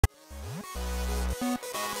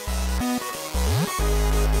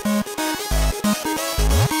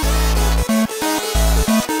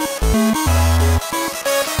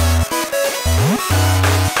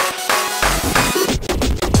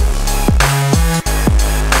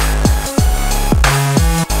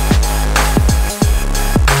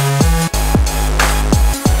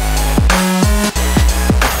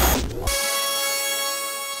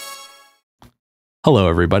Hello,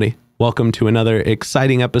 everybody. Welcome to another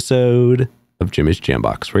exciting episode of Jayme's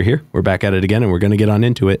Jambox. We're here. We're back at it again, and we're going to get on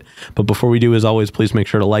into it. But before we do, as always, please make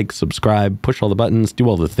sure to like, subscribe, push all the buttons, do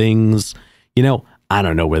all the things. You know, I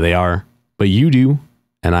don't know where they are, but you do,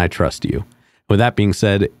 and I trust you. With that being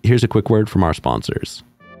said, here's a quick word from our sponsors.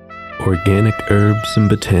 Organic herbs and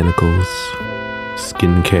botanicals,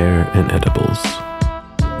 skincare and edibles,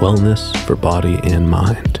 wellness for body and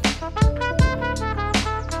mind.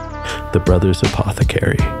 The Brothers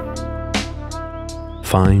Apothecary.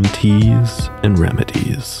 Fine teas and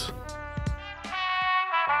remedies.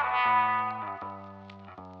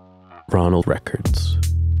 Ronald Records.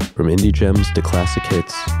 From indie gems to classic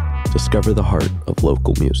hits, discover the heart of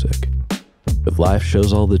local music. With live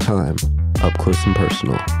shows all the time, up close and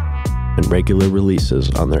personal, and regular releases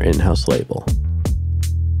on their in-house label.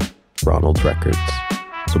 Ronald Records.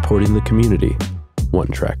 Supporting the community, one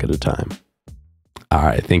track at a time. All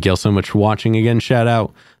right, thank y'all so much for watching. Again, shout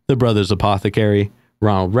out The Brothers Apothecary,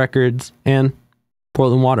 Ronald Records, and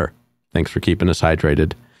Portland Water. Thanks for keeping us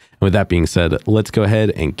hydrated. And with that being said, let's go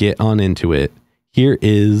ahead and get on into it. Here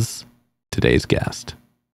is today's guest.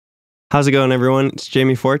 How's it going, everyone? It's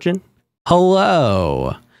Jayme Fortune.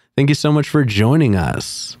 Hello. Thank you so much for joining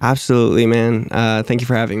us. Absolutely, man. Thank you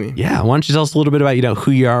for having me. Yeah, why don't you tell us a little bit about,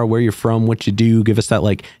 who you are, where you're from, what you do. Give us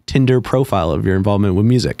that Tinder profile of your involvement with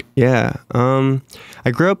music. Yeah.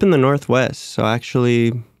 I grew up in the Northwest, so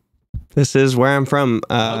actually this is where I'm from.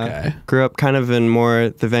 Okay. Grew up kind of in more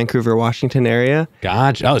the Vancouver, Washington area.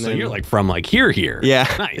 Gotcha. Oh, so you're from here.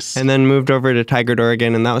 Yeah. Nice. And then moved over to Tigard,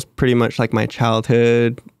 Oregon, and that was pretty much my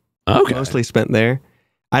childhood. Okay. Mostly spent there.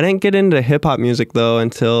 I didn't get into hip-hop music, though,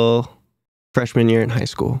 until freshman year in high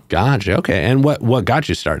school. Gotcha. Okay. And what got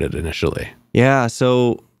you started initially? Yeah.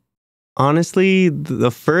 So, honestly, the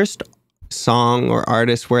first song or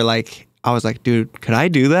artist where, I was like, dude, could I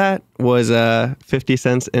do that? Was 50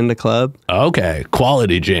 Cent's In the Club. Okay.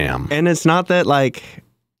 Quality jam. And it's not that,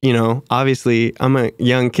 obviously, I'm a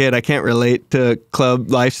young kid. I can't relate to club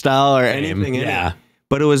lifestyle or anything in it.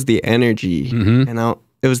 But it was the energy. Mm-hmm. And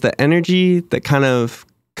it was the energy that kind of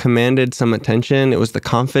commanded some attention. It was the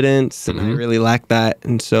confidence, and I really lacked that.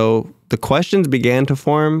 And so the questions began to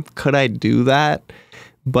form. Could I do that?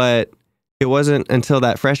 But it wasn't until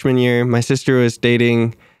that freshman year. My sister was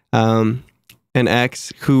dating an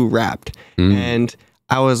ex who rapped. And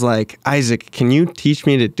I was like, Isaac, can you teach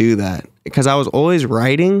me to do that? Because I was always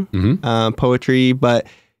writing poetry, but,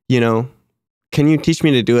 can you teach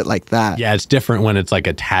me to do it like that? Yeah, it's different when it's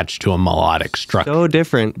attached to a melodic structure. So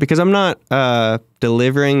different, because I'm not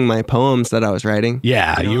delivering my poems that I was writing.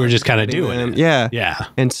 Yeah, you were just kind of doing it. Yeah. Yeah.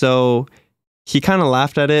 And so he kind of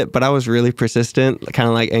laughed at it, but I was really persistent, kind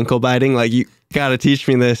of ankle biting, you got to teach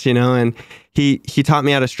me this, and he taught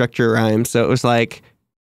me how to structure rhymes. So it was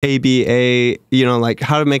ABA,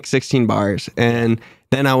 how to make 16 bars. And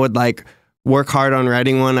then I would work hard on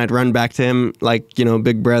writing one. I'd run back to him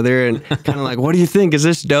big brother, and kind of what do you think? Is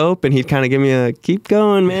this dope? And he'd kind of give me a keep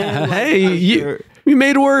going, man. Hey, you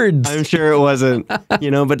made words. I'm sure it wasn't,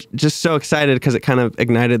 but just so excited because it kind of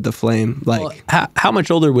ignited the flame. How much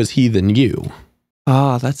older was he than you?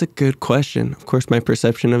 Oh, that's a good question. Of course, my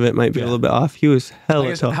perception of it might be a little bit off. He was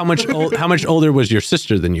hella tall. How much older was your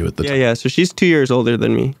sister than you at the time? Yeah. So she's 2 years older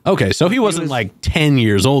than me. Okay, so he wasn't 10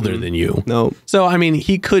 years older than you. No. So,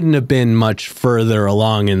 he couldn't have been much further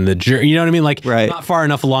along in the journey. You know what I mean? Right. Not far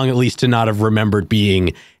enough along, at least, to not have remembered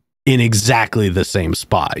being in exactly the same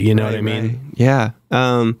spot. You know what I mean? Right. Yeah.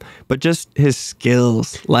 But just his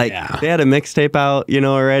skills. They had a mixtape out,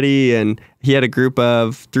 already, and he had a group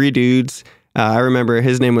of 3 dudes. I remember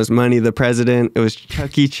his name was Money the President. It was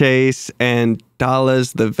Chucky Chase and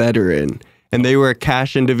Dallas the Veteran. And they were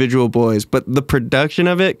Cash Individual Boys. But the production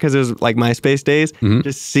of it, because it was MySpace days,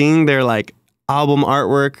 just seeing their album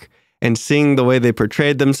artwork and seeing the way they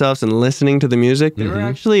portrayed themselves and listening to the music, they were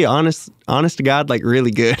actually, honest to God,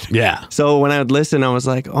 really good. Yeah. So when I would listen, I was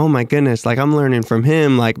like, oh my goodness, I'm learning from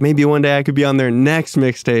him. Maybe one day I could be on their next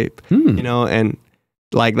mixtape, and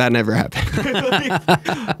that never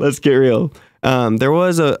happened. Let's get real. There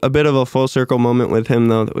was a bit of a full circle moment with him,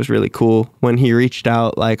 though, that was really cool when he reached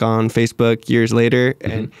out on Facebook years later,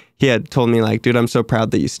 and he had told me like, dude, I'm so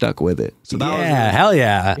proud that you stuck with it. So that was hell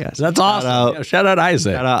yeah. Yes. That's awesome. Shout out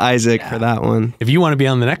Isaac. Shout out Isaac for that one. If you want to be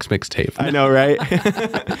on the next mixtape. I know, right?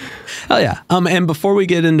 Hell yeah. And before we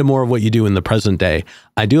get into more of what you do in the present day,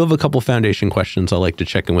 I do have a couple foundation questions I like to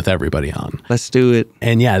check in with everybody on. Let's do it.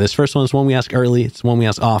 And yeah, this first one is one we ask early. It's one we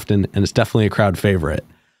ask often, and it's definitely a crowd favorite.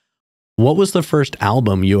 What was the first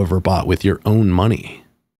album you ever bought with your own money?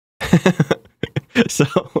 So,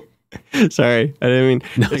 sorry, I didn't mean.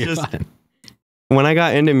 No, you're fine. When I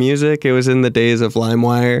got into music, it was in the days of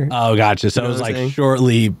LimeWire. Oh, gotcha. So it was like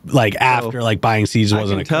shortly, like after like buying CDs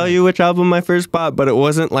wasn't. I can tell you which album I first bought, but it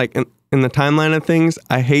wasn't like in the timeline of things.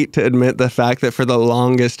 I hate to admit the fact that for the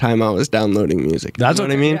longest time I was downloading music. That's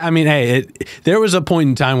what I mean. I mean, hey, there was a point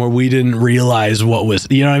in time where we didn't realize what was,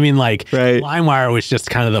 you know what I mean? Like LimeWire was just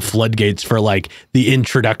kind of the floodgates for like the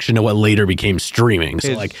introduction to what later became streaming. So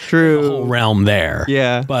it's like true. The whole realm there.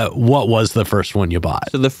 Yeah. But what was the first one you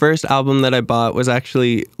bought? So the first album that I bought was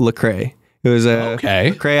actually Lecrae. It was a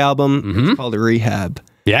Lecrae album. It's called Rehab.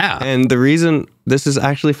 Yeah. And the reason this is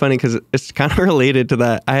actually funny because it's kind of related to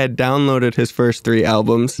that. I had downloaded his first 3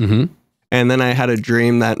 albums and then I had a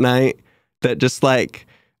dream that night that just like,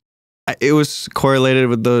 it was correlated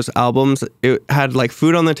with those albums. It had like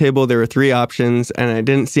food on the table. There were 3 options and I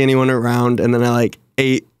didn't see anyone around. And then I like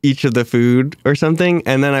ate each of the food or something.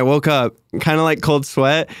 And then I woke up kind of like cold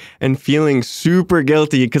sweat and feeling super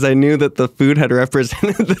guilty because I knew that the food had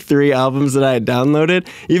represented the 3 albums that I had downloaded.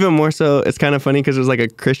 Even more so, it's kind of funny because it was like a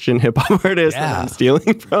Christian hip hop artist that I'm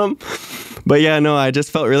stealing from. But yeah, no, I just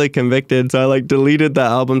felt really convicted. So I like deleted the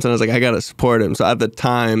albums and I was like, I got to support him. So at the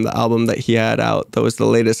time, the album that he had out, that was the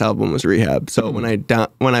latest album, was Rehab. So when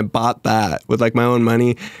I bought that with like my own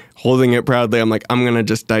money, holding it proudly, I'm like, I'm going to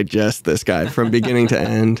just digest this guy from beginning to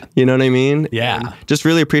end. You know what I mean? Yeah. And just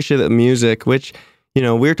really appreciate the music, which, you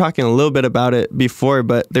know, we were talking a little bit about it before,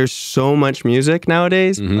 but there's so much music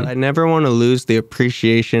nowadays, but I never want to lose the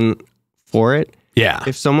appreciation for it. Yeah.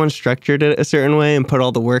 If someone structured it a certain way and put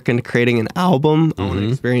all the work into creating an album, I want to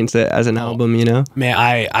experience it as an album, you know? Man,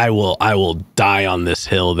 I will die on this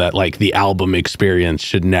hill that like the album experience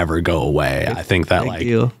should never go away. I think that like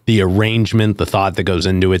the arrangement, the thought that goes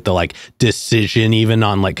into it, the like decision even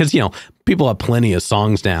on like, because, you know, people have plenty of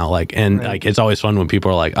songs now, like, and like it's always fun when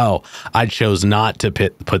people are like, oh, I chose not to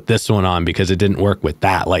put this one on because it didn't work with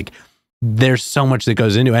that. Like, there's so much that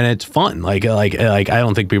goes into it and it's fun. Like I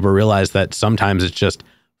don't think people realize that sometimes it's just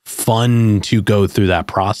fun to go through that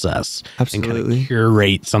process and kind of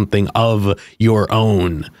curate something of your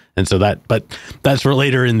own. And so but that's for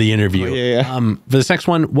later in the interview. For this next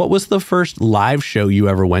one, what was the first live show you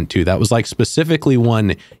ever went to that was like specifically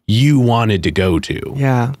one you wanted to go to?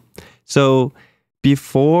 Yeah. So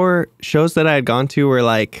before, shows that I had gone to were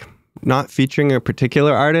like not featuring a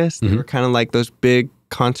particular artist. They were kind of like those big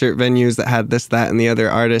concert venues that had this, that, and the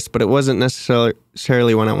other artists, but it wasn't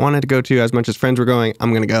necessarily one I wanted to go to. As much as friends were going, I'm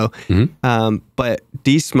going to go. But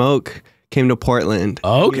D-Smoke came to Portland.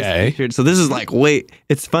 Okay. So this is like, wait,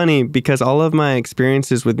 it's funny because all of my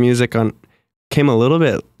experiences with music came a little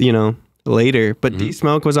bit, you know, later, but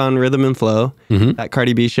D-Smoke was on Rhythm and Flow, that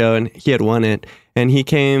Cardi B show, and he had won it. And he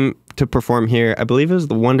came to perform here. I believe it was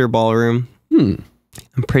the Wonder Ballroom. I'm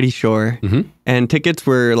pretty sure. And tickets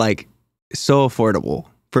were like so affordable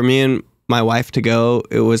for me and my wife to go.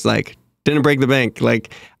 It was like, didn't break the bank.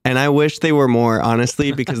 Like, and I wish they were more,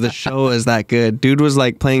 honestly, because the show is that good. Dude was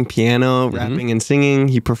like playing piano, rapping and singing.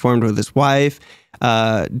 He performed with his wife.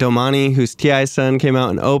 Domani, who's T.I.'s son, came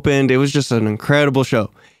out and opened. It was just an incredible show.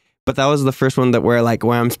 But that was the first one that where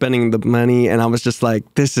I'm spending the money and I was just like,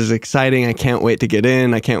 this is exciting. I can't wait to get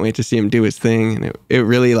in. I can't wait to see him do his thing. And it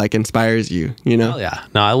really like inspires you, you know? Oh yeah.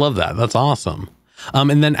 No, I love that. That's awesome.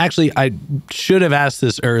 And then actually I should have asked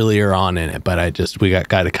this earlier on in it, but we got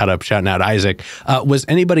to cut up shouting out Isaac. Was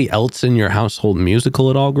anybody else in your household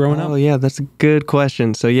musical at all growing up? Oh yeah, that's a good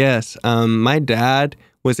question. So yes, my dad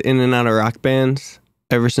was in and out of rock bands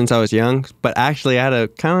ever since I was young, but actually I had a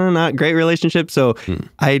kind of not great relationship. So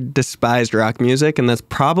I despised rock music, and that's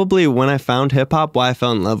probably when I found hip hop, why I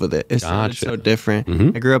fell in love with it. It's so different.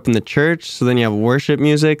 I grew up in the church, so then you have worship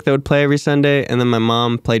music that would play every Sunday, and then my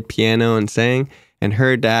mom played piano and sang, and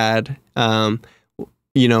her dad,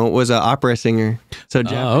 you know, was an opera singer. So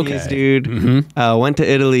Japanese dude, went to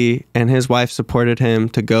Italy, and his wife supported him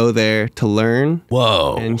to go there to learn.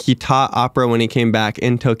 Whoa. And he taught opera when he came back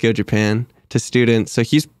in Tokyo, Japan, to students. So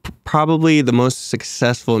he's probably the most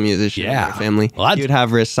successful musician in our family. Well, he would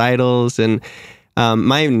have recitals, and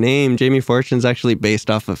my name, Jayme Fortune, is actually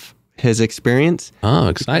based off of his experience. Oh,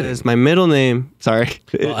 exciting! Because my middle name. Sorry.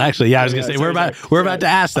 Well, actually, yeah, I was gonna say we're about to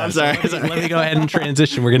ask that. I'm sorry. So let me go ahead and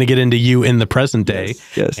transition. We're gonna get into you in the present day,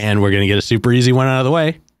 yes. And we're gonna get a super easy one out of the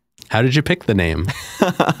way. How did you pick the name?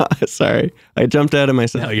 Sorry, I jumped out of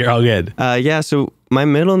myself. No, you're all good. Yeah, so my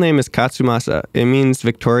middle name is Katsumasa. It means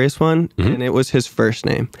victorious one, and it was his first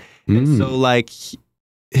name. And so, like,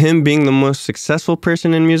 him being the most successful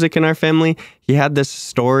person in music in our family, he had this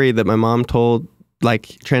story that my mom told,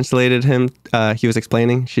 like, translated him. He was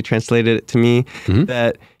explaining. She translated it to me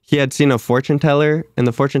that he had seen a fortune teller, and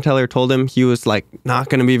the fortune teller told him he was, like, not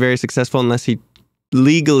going to be very successful unless he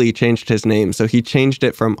legally changed his name. So he changed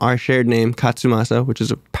it from our shared name, Katsumasa, which is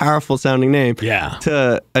a powerful sounding name,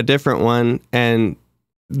 to a different one. And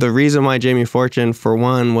the reason why Jayme Fortune, for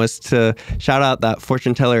one, was to shout out that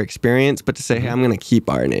fortune teller experience, but to say, hey, I'm going to keep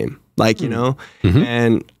our name, like, you know,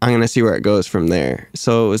 and I'm going to see where it goes from there.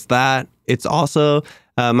 So it was that. It's also,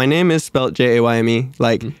 my name is spelled Jayme,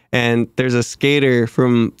 like, and there's a skater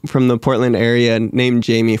from the Portland area named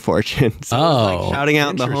Jayme Fortune. So like shouting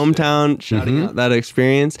out the hometown, shouting out that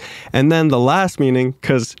experience. And then the last meaning,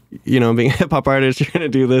 because, you know, being a hip hop artist, you're going to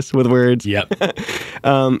do this with words. Yep.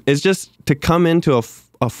 Is just to come into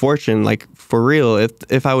a fortune, like, for real.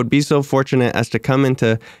 If I would be so fortunate as to come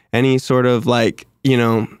into any sort of, like, you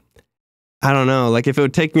know, I don't know, like, if it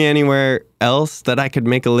would take me anywhere else that I could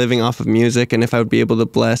make a living off of music, and if I would be able to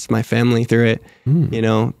bless my family through it, you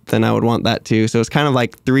know, then I would want that too. So it's kind of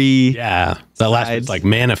like three. Yeah. That last bit's like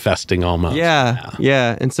manifesting almost.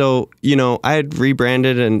 Yeah. And so, you know, I had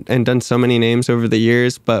rebranded and done so many names over the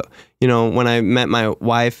years, but, you know, when I met my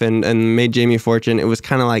wife and made Jayme Fortune, it was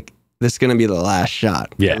kind of like, this is going to be the last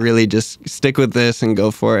shot. Yeah. Really just stick with this and go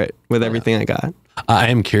for it with everything I got. I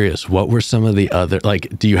am curious, what were some of the other,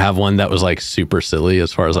 like, do you have one that was like super silly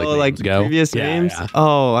as far as like names go? Previous names? Yeah.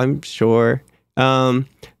 Oh, I'm sure.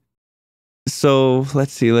 So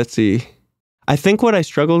let's see. I think what I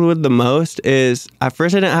struggled with the most is, at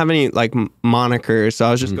first I didn't have any like monikers, so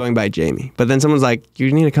I was just going by Jayme. But then someone's like,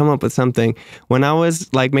 you need to come up with something. When I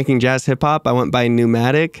was like making jazz hip hop, I went by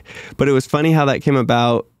Pneumatic, but it was funny how that came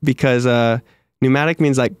about because pneumatic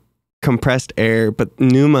means like compressed air, but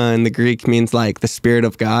pneuma in the Greek means like the spirit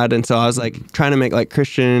of God. And so I was like trying to make like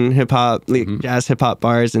Christian hip hop, like jazz hip hop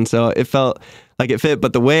bars. And so it felt like it fit.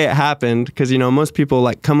 But the way it happened, because, you know, most people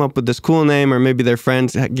like come up with this cool name, or maybe their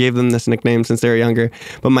friends gave them this nickname since they were younger.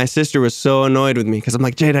 But my sister was so annoyed with me because I'm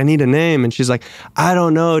like, Jade, I need a name. And she's like, I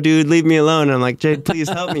don't know, dude, leave me alone. And I'm like, Jade, please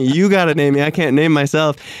help me. You got to name me. I can't name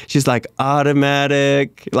myself. She's like,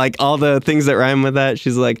 automatic, like all the things that rhyme with that.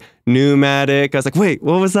 She's like, pneumatic. I was like, wait,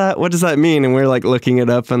 what was that? What does that mean? And we're like looking it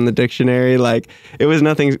up in the dictionary. Like, it was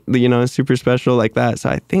nothing, you know, super special like that. So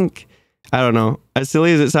I think, I don't know, as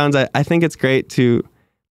silly as it sounds, I think it's great to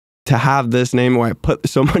have this name where I put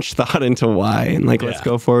so much thought into why, and like, let's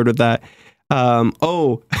go forward with that.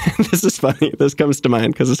 This is funny. This comes to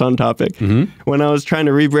mind because it's on topic. When I was trying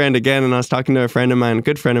to rebrand again and I was talking to a friend of mine, a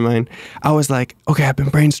good friend of mine, I was like, okay, I've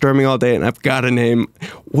been brainstorming all day and I've got a name.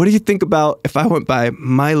 What do you think about if I went by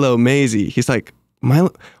Milo Maisie? He's like,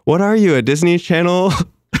 Milo, what are you, a Disney Channel?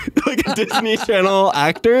 Like a Disney Channel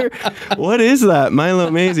actor? What is that? Milo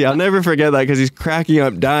Maisie. I'll never forget that because he's cracking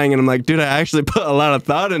up dying. And I'm like, dude, I actually put a lot of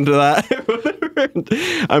thought into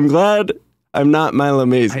that. I'm glad I'm not Milo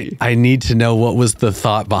Maisie. I need to know what was the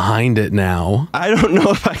thought behind it now. I don't know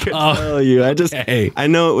if I could tell you. I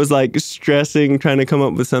know it was like stressing, trying to come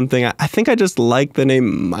up with something. I think I just like the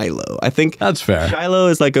name Milo. I think that's fair. Shiloh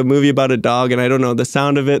is like a movie about a dog, and I don't know, the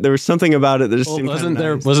sound of it, there was something about it that just seemed wasn't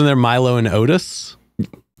nice. Wasn't there Milo and Otis?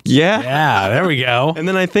 Yeah, there we go. And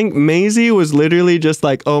then I think Maisie was literally just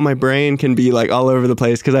like, oh, my brain can be like all over the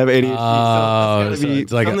place because I have ADHD. So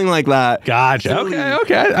it's like something like that. Gotcha. Okay. I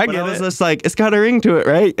get it. I was just like, it's got a ring to it,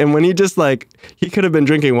 right? And when he just like, he could have been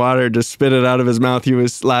drinking water, just spit it out of his mouth. He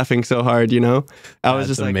was laughing so hard, you know? I was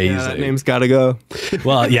just like, yeah, that name's got to go.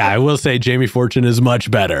 Well, yeah, I will say Jayme Fortune is much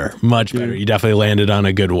better. Much better. You definitely landed on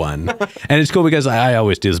a good one. And it's cool because I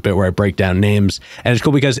always do this bit where I break down names. And it's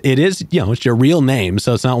cool because it is, you know, it's your real name.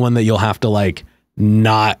 So it's not one that you'll have to like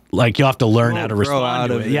not like, you'll have to learn how to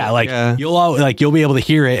respond to it. You'll be able to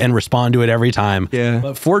hear it and respond to it every time.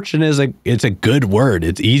 But Fortune is it's a good word.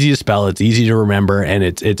 It's easy to spell, it's easy to remember, and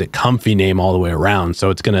it's a comfy name all the way around. So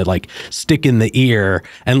it's gonna like stick in the ear,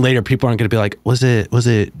 and later people aren't gonna be like, was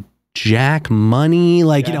it Jack Money?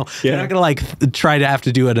 Like, you know, you're not gonna like try to have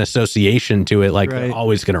to do an association to it. Like, they're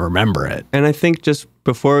always gonna remember it. And I think just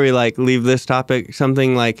before we like leave this topic,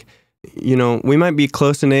 something like, you know, we might be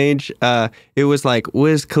close in age. It was like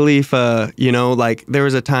Wiz Khalifa, you know, like there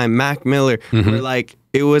was a time, Mac Miller, where like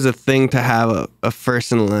it was a thing to have a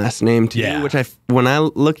first and last name too, which when I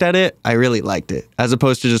looked at it, I really liked it, as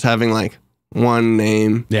opposed to just having like one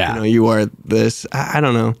name. Yeah. You know, you are this. I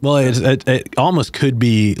don't know. Well, it almost could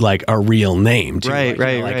be like a real name too. Right,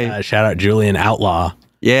 like, right. Shout out Julian Outlaw.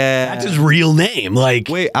 Yeah. That's his real name. Like,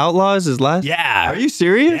 wait, Outlaw is his last? Yeah. Are you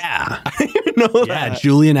serious? Yeah. I didn't even know that. Yeah,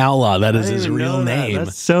 Julian Outlaw. That is his real name.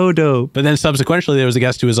 That's so dope. But then subsequently, there was a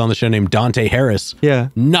guest who was on the show named Dante Harris. Yeah.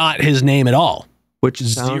 Not his name at all. Which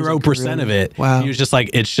 0% of it. Wow. He was just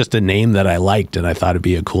like, it's just a name that I liked, and I thought it'd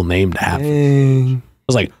be a cool name to have. Dang. I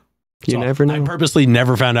was like, you never know. I purposely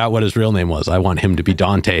never found out what his real name was. I want him to be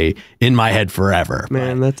Dante in my head forever.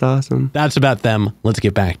 Man, that's awesome. That's about them. Let's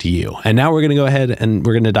get back to you. And now we're going to go ahead and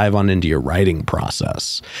we're going to dive on into your writing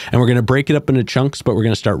process. And we're going to break it up into chunks, but we're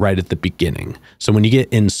going to start right at the beginning. So when you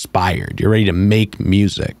get inspired, you're ready to make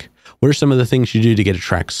music. What are some of the things you do to get a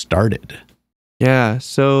track started? Yeah,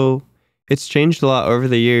 so it's changed a lot over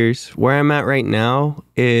the years. Where I'm at right now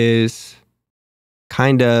is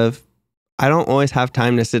kind of, I don't always have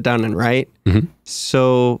time to sit down and write. Mm-hmm.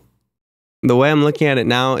 So the way I'm looking at it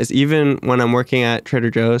now is, even when I'm working at Trader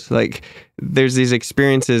Joe's, like there's these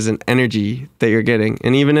experiences and energy that you're getting.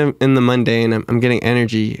 And even in the mundane, I'm getting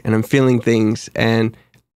energy and I'm feeling things. And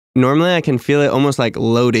normally I can feel it almost like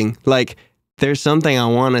loading. Like there's something I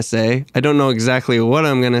want to say. I don't know exactly what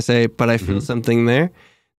I'm going to say, but I feel something there.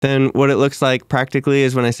 Then what it looks like practically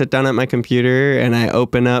is when I sit down at my computer and I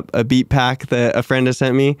open up a beat pack that a friend has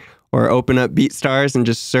sent me, or open up BeatStars and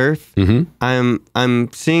just surf. I'm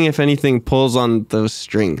seeing if anything pulls on those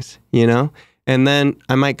strings, you know? And then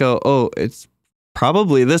I might go, oh, it's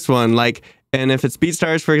probably this one. Like, and if it's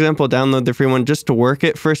BeatStars, for example, download the free one just to work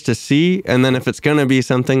it first to see. And then if it's going to be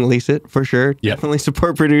something, lease it for sure. Yep. Definitely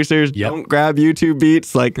support producers. Yep. Don't grab YouTube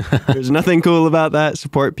beats. Like there's nothing cool about that.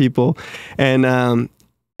 Support people. And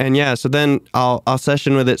yeah, so then I'll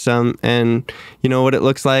session with it some. And you know, what it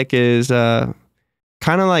looks like is,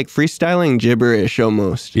 kind of like freestyling gibberish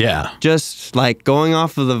almost. Yeah. Just like going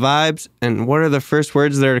off of the vibes and what are the first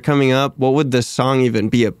words that are coming up? What would this song even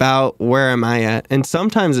be about? Where am I at? And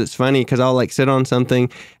sometimes it's funny because I'll like sit on something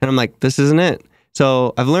and I'm like, this isn't it.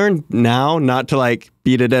 So I've learned now not to like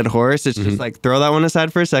beat a dead horse. It's just like throw that one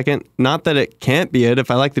aside for a second. Not that it can't be it. If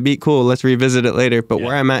I like the beat, cool, let's revisit it later. But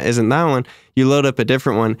where I'm at isn't that one. You load up a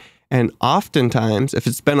different one. And oftentimes, if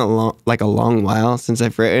it's been a long while since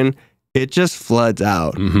I've written, it just floods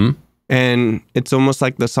out. And it's almost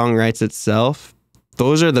like the song writes itself.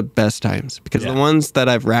 Those are the best times, because the ones that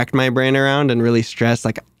I've racked my brain around and really stressed,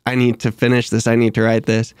 like, I need to finish this, I need to write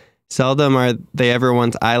this, seldom are they ever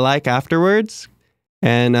ones I like afterwards.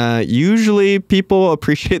 And usually people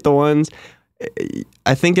appreciate the ones,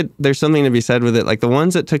 I think there's something to be said with it. Like the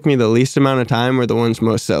ones that took me the least amount of time were the ones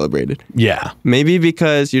most celebrated. Yeah. Maybe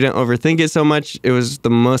because you didn't overthink it so much, it was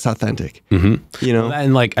the most authentic. You know? Well,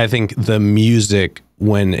 and like, I think the music,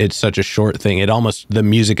 when it's such a short thing, the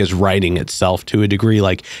music is writing itself to a degree.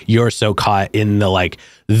 Like you're so caught in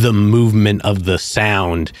the movement of the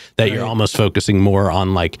sound that you're almost focusing more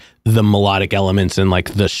on like the melodic elements and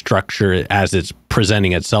like the structure as it's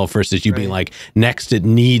presenting itself, versus you being like, next it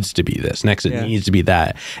needs to be this, next it needs to be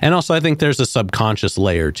that. And also I think there's a subconscious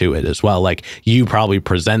layer to it as well. Like you probably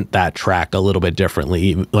present that track a little bit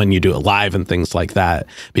differently when you do it live and things like that,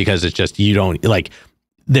 because it's just, you don't like,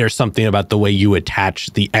 there's something about the way you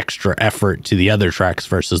attach the extra effort to the other tracks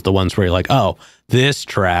versus the ones where you're like, oh, this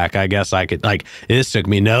track, I guess I could, like, this took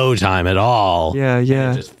me no time at all. Yeah. And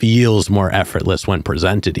it just feels more effortless when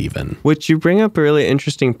presented even. Which you bring up a really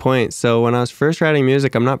interesting point. So when I was first writing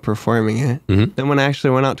music, I'm not performing it. Then when I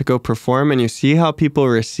actually went out to go perform and you see how people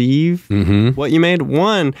receive what you made,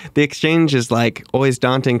 one, the exchange is like always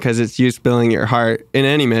daunting because it's you spilling your heart in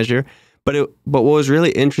any measure. But what was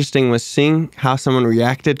really interesting was seeing how someone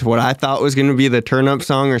reacted to what I thought was going to be the turn-up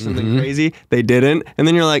song or something crazy. They didn't. And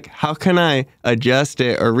then you're like, how can I adjust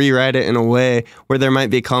it or rewrite it in a way where there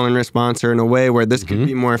might be a call and response, or in a way where this could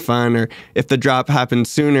be more fun, or if the drop happens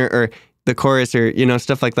sooner, or the chorus, or, you know,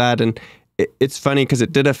 stuff like that. And it's funny because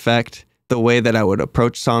it did affect the way that I would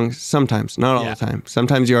approach songs sometimes, not all the time.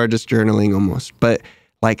 Sometimes you are just journaling almost. But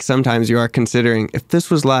like sometimes you are considering, if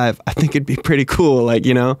this was live, I think it'd be pretty cool, like,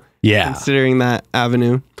 you know? Yeah. Considering that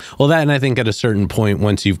avenue. Well, that, and I think at a certain point,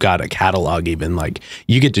 once you've got a catalog, even, like,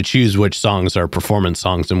 you get to choose which songs are performance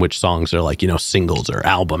songs and which songs are like, you know, singles or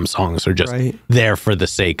album songs, or just there for the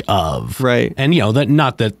sake of. Right. And, you know, that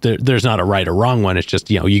not that there's not a right or wrong one. It's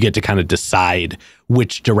just, you know, you get to kind of decide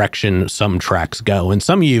which direction some tracks go. And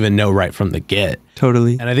some you even know right from the get.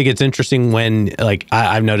 Totally. And I think it's interesting when, like,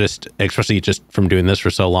 I've noticed, especially just from doing this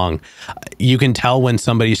for so long, you can tell when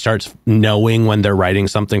somebody starts knowing when they're writing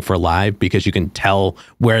something for for live because you can tell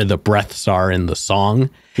where the breaths are in the song.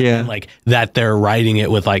 Yeah. And like that they're writing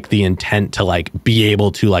it with like the intent to like be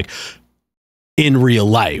able to like in real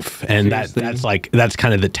life. And that's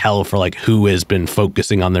kind of the tell for like who has been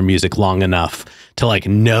focusing on their music long enough to like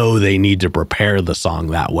know they need to prepare the song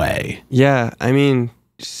that way. Yeah. I mean,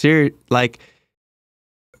 like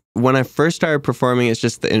when I first started performing, it's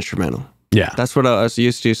just the instrumental. Yeah. That's what I was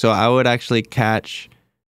used to. So I would actually catch,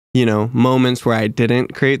 you know, moments where I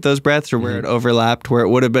didn't create those breaths or where it overlapped, where it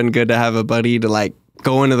would have been good to have a buddy to like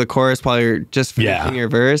go into the chorus while you're just finishing your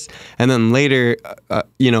verse. And then later,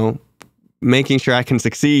 you know, making sure I can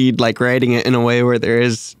succeed, like writing it in a way where there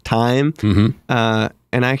is time. And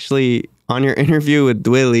actually, on your interview with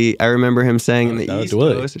Dwilly, I remember him saying in the East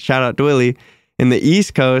Coast, shout out Dwilly, in the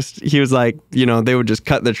East Coast, he was like, you know, they would just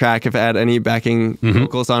cut the track if it had any backing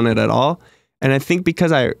vocals on it at all. And I think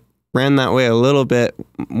because I ran that way a little bit,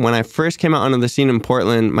 when I first came out onto the scene in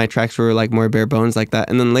Portland, my tracks were like more bare bones like that.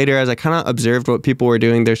 And then later, as I kind of observed what people were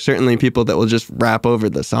doing, there's certainly people that will just rap over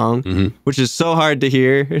the song, which is so hard to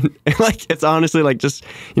hear. And like, it's honestly like just,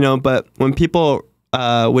 you know, but when people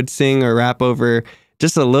would sing or rap over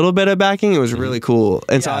just a little bit of backing, it was really cool.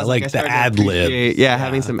 And so I was like the ad lib. Yeah,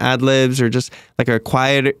 having some ad libs or just like a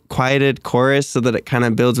quieted chorus so that it kind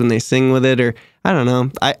of builds when they sing with it. Or I don't know.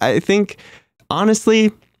 I think,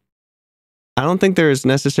 honestly, I don't think there's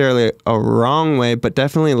necessarily a wrong way, but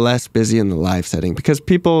definitely less busy in the live setting because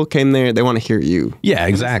people came there, they want to hear you. Yeah,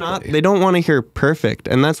 exactly. They don't want to hear perfect.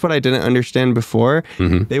 And that's what I didn't understand before.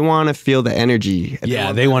 They want to feel the energy.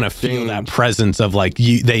 Yeah, they want to feel that presence of like,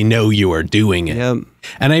 they know you are doing it. Yep.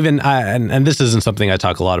 And and this isn't something I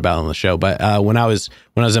talk a lot about on the show, but when I was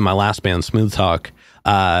in my last band, Smooth Talk,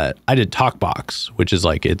 I did Talkbox, which is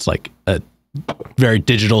like, it's like a very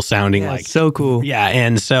digital sounding, like so cool. Yeah.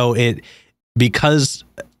 And so because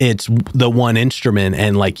it's the one instrument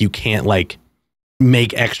and like you can't like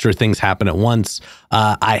make extra things happen at once,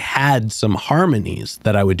 I had some harmonies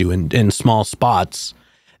that I would do in small spots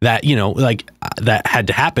that, you know, like that had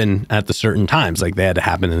to happen at the certain times, like they had to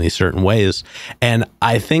happen in these certain ways. And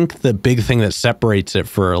I think the big thing that separates it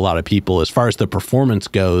for a lot of people as far as the performance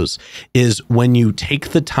goes is when you take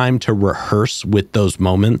the time to rehearse with those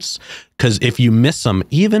moments, because if you miss them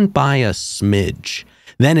even by a smidge,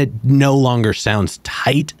 then it no longer sounds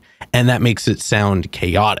tight, and that makes it sound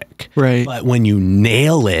chaotic. Right. But when you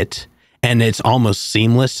nail it, and it's almost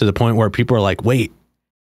seamless to the point where people are like, wait,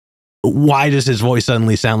 why does his voice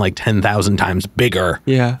suddenly sound like 10,000 times bigger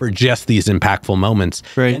for just these impactful moments?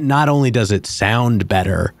 Right. And not only does it sound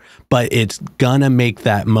better, but it's gonna make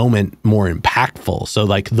that moment more impactful. So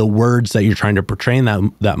like the words that you're trying to portray in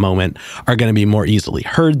that moment are gonna be more easily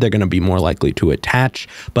heard. They're gonna be more likely to attach.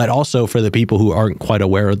 But also for the people who aren't quite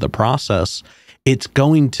aware of the process, it's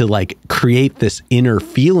going to like create this inner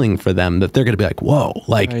feeling for them that they're going to be like, whoa,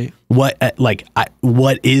 like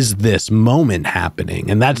what is this moment happening?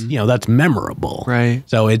 And that's, you know, that's memorable. Right.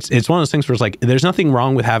 So it's one of those things where it's like, there's nothing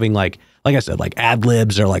wrong with having like I said, like ad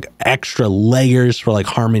libs or like extra layers for like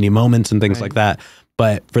harmony moments and things like that.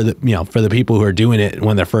 But for the people who are doing it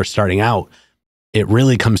when they're first starting out, it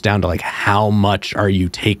really comes down to like, how much are you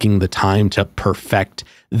taking the time to perfect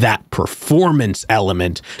that performance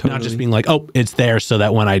element, not just being like, oh, it's there so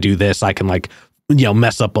that when I do this, I can like, you know,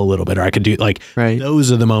 mess up a little bit, or I could do like,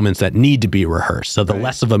 those are the moments that need to be rehearsed. So the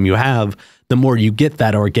less of them you have, the more you get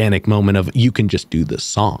that organic moment of you can just do the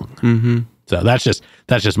song. So that's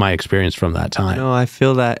just my experience from that time. No, I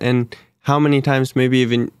feel that. And how many times maybe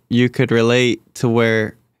even you could relate to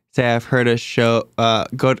where, say I've heard a show,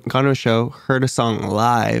 gone to a show, heard a song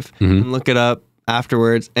live, and look it up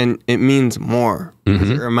afterwards, and it means more because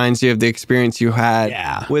it reminds you of the experience you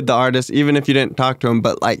had with the artist, even if you didn't talk to him,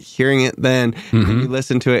 but like hearing it then, and you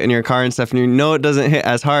listen to it in your car and stuff, and you know it doesn't hit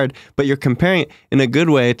as hard, but you're comparing it in a good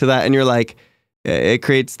way to that, and you're like, it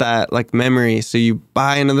creates that like memory, so you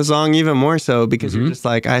buy into the song even more so because you're just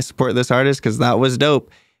like, I support this artist because that was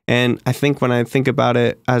dope. And I think when I think about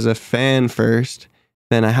it as a fan first,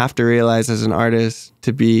 then I have to realize as an artist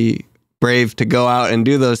to be brave to go out and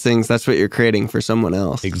do those things. That's what you're creating for someone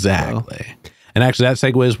else. Exactly. So. And actually that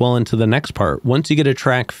segues well into the next part. Once you get a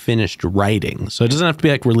track finished writing, so it doesn't have to be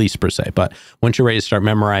like release per se, but once you're ready to start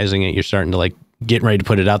memorizing it, you're starting to like get ready to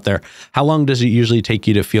put it out there. How long does it usually take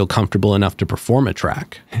you to feel comfortable enough to perform a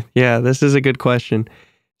track? Yeah, this is a good question.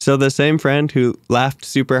 So the same friend who laughed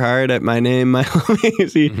super hard at my name, my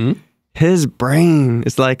homie, his brain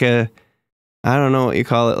is like I don't know what you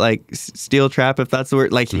call it, like steel trap, if that's the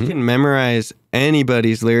word. Like he can memorize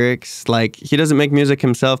anybody's lyrics. Like he doesn't make music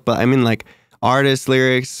himself, but I mean like artist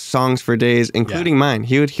lyrics, songs for days, including mine.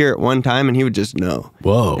 He would hear it one time and he would just know.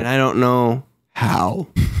 Whoa. And I don't know how?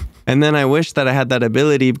 And then I wish that I had that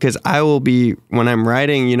ability, because I will be, when I'm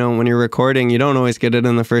writing, you know, when you're recording, you don't always get it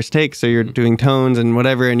in the first take. So you're doing tones and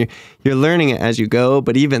whatever, and you're learning it as you go.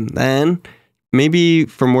 But even then, maybe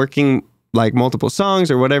from working like multiple songs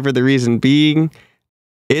or whatever the reason being,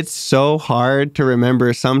 it's so hard to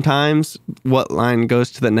remember sometimes what line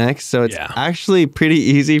goes to the next. So it's actually pretty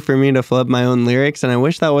easy for me to flub my own lyrics. And I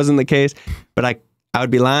wish that wasn't the case, but I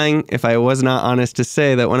would be lying if I was not honest to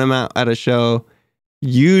say that when I'm out at a show,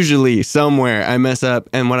 usually somewhere I mess up.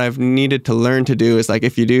 And what I've needed to learn to do is, like,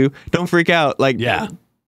 if you do, don't freak out. Like,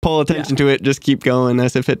 pull attention to it. Just keep going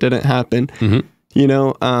as if it didn't happen. You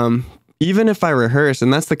know, even if I rehearse,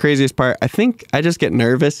 and that's the craziest part, I think I just get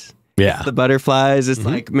nervous. The butterflies. It's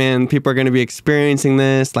like, man, people are going to be experiencing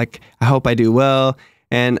this. Like, I hope I do well.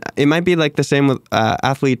 And it might be like the same with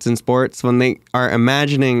athletes in sports. When they are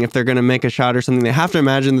imagining if they're going to make a shot or something, they have to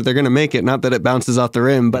imagine that they're going to make it, not that it bounces off the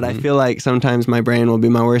rim. But I feel like sometimes my brain will be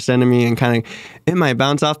my worst enemy and kind of, it might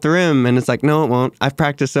bounce off the rim. And it's like, no, it won't. I've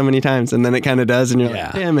practiced so many times. And then it kind of does. And you're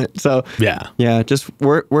like, damn it. So just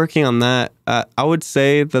working on that. I would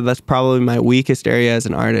say that that's probably my weakest area as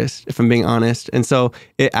an artist, if I'm being honest. And so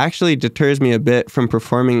it actually deters me a bit from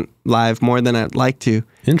performing live more than I'd like to.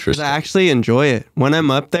 Interesting. I actually enjoy it. When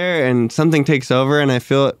I'm up there and something takes over and I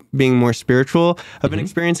feel it being more spiritual of an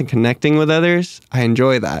experience and connecting with others, I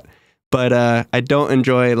enjoy that. But I don't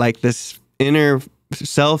enjoy like this inner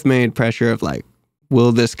self-made pressure of like,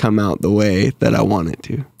 will this come out the way that I want it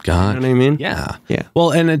to? God. You know what I mean? Yeah. Well,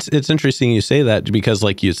 and it's interesting you say that, because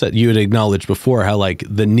like you said, you had acknowledged before how like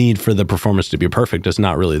the need for the performance to be perfect is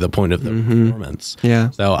not really the point of the performance.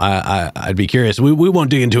 So I'd be curious. We won't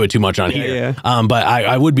dig into it too much on here. But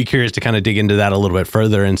I would be curious to kind of dig into that a little bit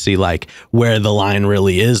further and see like where the line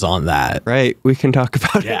really is on that. Right. We can talk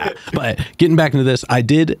about it. But getting back into this, I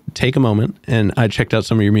did take a moment and I checked out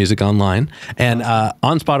some of your music online, and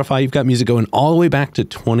on Spotify, you've got music going all the way back to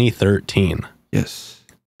 2013. Yes.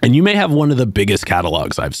 And you may have one of the biggest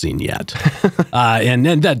catalogs I've seen yet.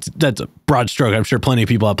 And that's a broad stroke. I'm sure plenty of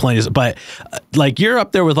people have plenty of, but like you're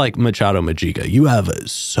up there with like Machado Magica. You have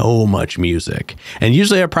so much music. And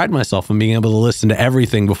usually I pride myself on being able to listen to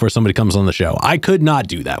everything before somebody comes on the show. I could not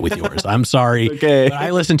do that with yours. I'm sorry. But I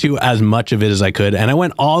listened to as much of it as I could. And I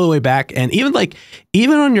went all the way back. And even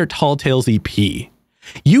on your Tall Tales EP,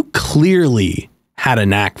 you clearly had a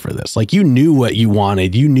knack for this. Like, you knew what you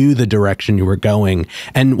wanted. You knew the direction you were going.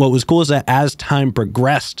 And what was cool is that as time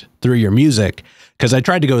progressed through your music, because I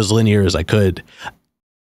tried to go as linear as I could,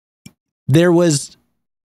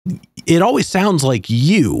 it always sounds like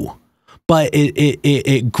you, but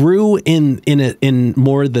it grew in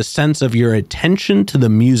more the sense of your attention to the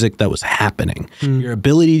music that was happening, your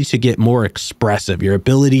ability to get more expressive, your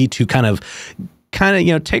ability to kind of,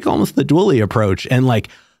 take almost the Dwelly approach and like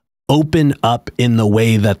open up in the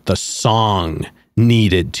way that the song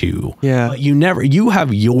needed to. But you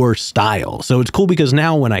have your style. So it's cool because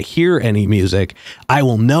now when I hear any music, I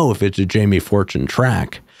will know if it's a Jayme Fortune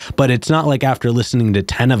track. But it's not like after listening to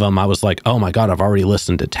 10 of them, I was like, oh my God, I've already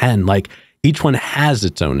listened to 10. Like, each one has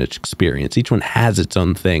its own experience. Each one has its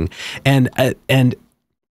own thing. And this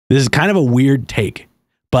is kind of a weird take,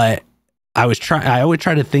 but I always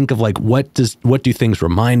try to think of like, what do things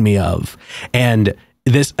remind me of? And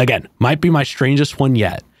this, again, might be my strangest one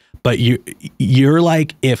yet, but you're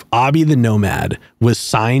like if Abby the Nomad was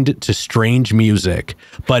signed to Strange Music,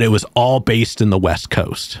 but it was all based in the West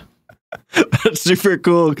Coast. That's super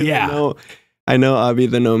cool. I know Abby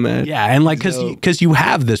the Nomad. Yeah, and like because you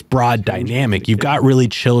have this broad dynamic. You've got really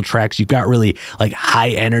chill tracks. You've got really like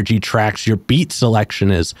high energy tracks. Your beat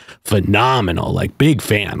selection is phenomenal. Like, big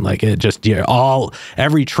fan. Like, it just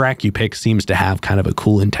every track you pick seems to have kind of a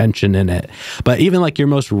cool intention in it. But even like your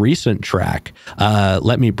most recent track,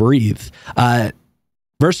 "Let Me Breathe."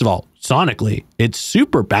 First of all, sonically, it's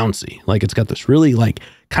super bouncy. Like, it's got this really like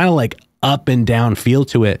kind of like up and down feel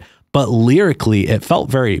to it. But lyrically, it felt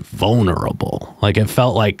very vulnerable. Like, it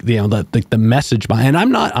felt like, the message behind,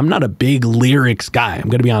 and I'm not a big lyrics guy. I'm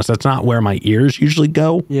going to be honest. That's not where my ears usually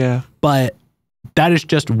go. Yeah. But that is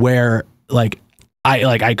just where,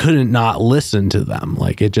 I couldn't not listen to them.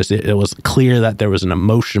 Like, it was clear that there was an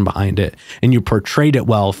emotion behind it, and you portrayed it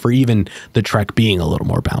well for even the track being a little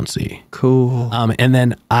more bouncy. Cool. And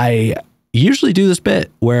then I usually do this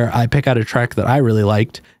bit where I pick out a track that I really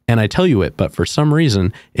liked, and I tell you it, but for some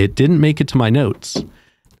reason, it didn't make it to my notes.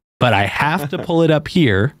 But I have to pull it up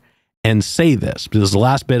here and say this, because this is the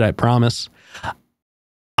last bit, I promise.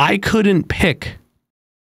 I couldn't pick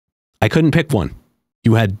one.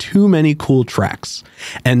 You had too many cool tracks.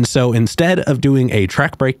 And so instead of doing a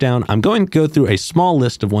track breakdown, I'm going to go through a small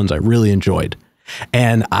list of ones I really enjoyed.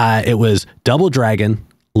 And it was Double Dragon,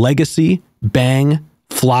 Legacy, Bang,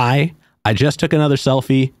 Fly, I Just Took Another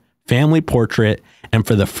Selfie, Family Portrait, and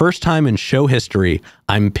for the first time in show history,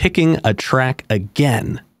 I'm picking a track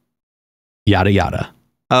again. Yada Yada.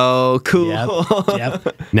 Oh, cool.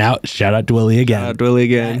 Yep. Now, shout out to Willie again. Shout out to Willie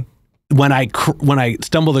again. When I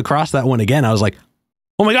stumbled across that one again, I was like,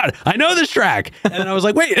 oh my God, I know this track. And then I was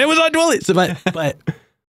like, wait, it was on Willie. So, but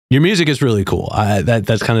your music is really cool.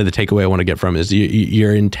 That's kind of the takeaway I want to get from is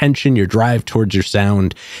your intention, your drive towards your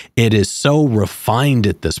sound. It is so refined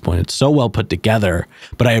at this point. It's so well put together.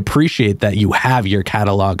 But I appreciate that you have your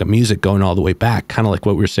catalog of music going all the way back, kind of like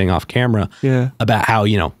what we were saying off camera about how,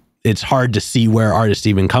 it's hard to see where artists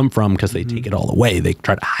even come from because they take it all away. They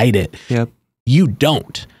try to hide it. Yep. You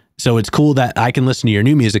don't. So it's cool that I can listen to your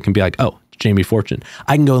new music and be like, oh, it's Jayme Fortune.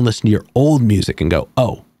 I can go and listen to your old music and go,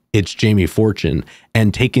 oh, it's Jayme Fortune.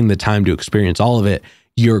 And taking the time to experience all of it,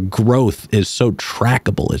 your growth is so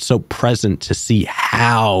trackable. It's so present to see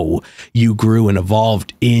how you grew and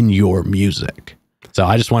evolved in your music. So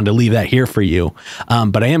I just wanted to leave that here for you.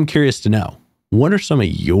 But I am curious to know, what are some of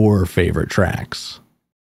your favorite tracks?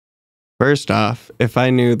 First off, if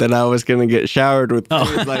I knew that I was going to get showered with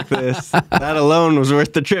praise like this, that alone was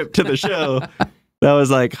worth the trip to the show. That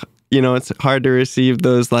was like, it's hard to receive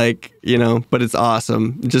those but it's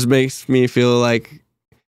awesome. It just makes me feel like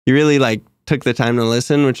you really took the time to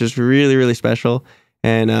listen, which is really, really special.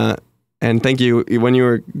 And thank you. When you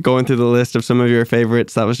were going through the list of some of your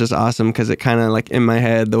favorites, that was just awesome because it kind of in my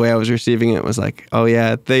head, the way I was receiving it was like, oh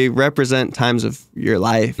yeah, they represent times of your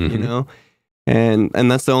life, And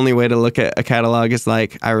that's the only way to look at a catalog is I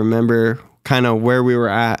remember kind of where we were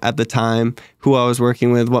at the time, who I was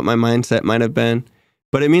working with, what my mindset might have been.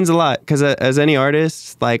 But it means a lot because as any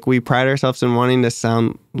artist, we pride ourselves in wanting to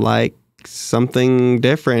sound like something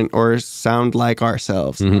different or sound like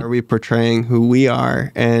ourselves. Are we portraying who we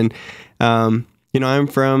are? And, I'm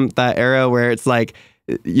from that era where it's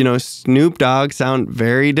Snoop Dogg sound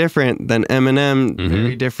very different than Eminem,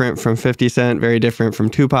 very different from 50 Cent, very different from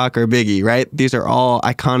Tupac or Biggie, right? These are all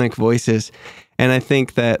iconic voices. And I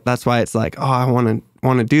think that's why it's I want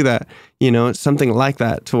to do that, something like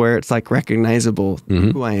that to where it's recognizable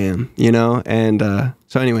who I am, And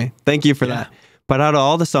so anyway, thank you for that. But out of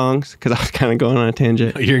all the songs, because I was kind of going on a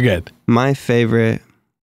tangent. You're good. My favorite,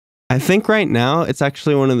 I think right now, it's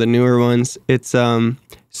actually one of the newer ones. It's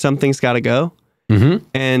Something's Gotta Go.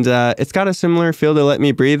 And it's got a similar feel to Let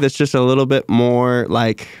Me Breathe. It's just a little bit more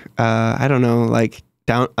I don't know,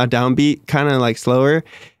 a downbeat, kind of slower.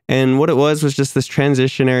 And what it was just this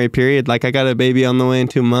transitionary period. I got a baby on the way in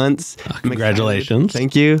 2 months. Congratulations.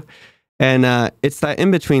 Thank you. And it's that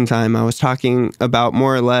in-between time I was talking about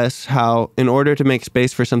more or less how in order to make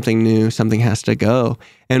space for something new, something has to go.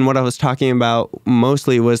 And what I was talking about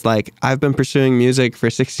mostly was I've been pursuing music for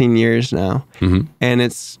 16 years now. And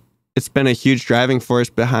it's been a huge driving force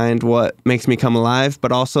behind what makes me come alive,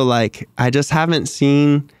 but also I just haven't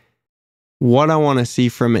seen what I want to see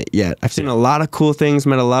from it yet. I've seen a lot of cool things,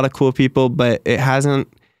 met a lot of cool people, but it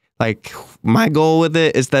hasn't my goal with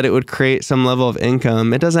it is that it would create some level of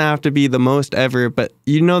income. It doesn't have to be the most ever, but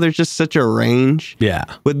there's just such a range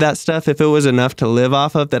with that stuff. If it was enough to live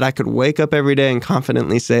off of that, I could wake up every day and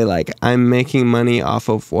confidently say I'm making money off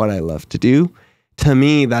of what I love to do. To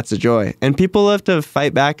me, that's a joy. And people love to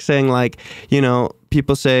fight back saying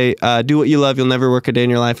people say, do what you love. You'll never work a day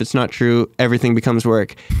in your life. It's not true. Everything becomes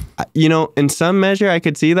work. In some measure, I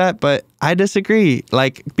could see that, but I disagree.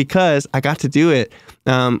 Because I got to do it.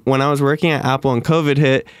 When I was working at Apple and COVID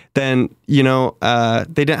hit, then,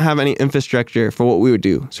 they didn't have any infrastructure for what we would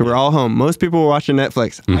do. So we're all home. Most people were watching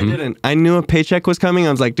Netflix. I didn't. I knew a paycheck was coming.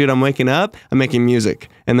 I was like, dude, I'm waking up. I'm making music.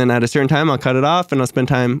 And then at a certain time, I'll cut it off and I'll spend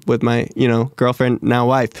time with my, girlfriend, now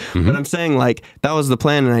wife. But I'm saying that was the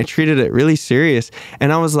plan. And I treated it really serious.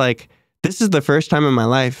 And I was like, this is the first time in my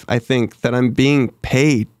life, I think, that I'm being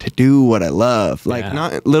paid to do what I love.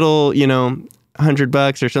 Not little,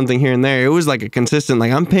 $100 or something here and there. It was a consistent,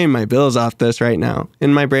 I'm paying my bills off this right now.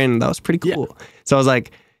 In my brain, that was pretty cool. Yeah. So I was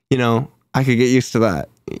like, I could get used to that.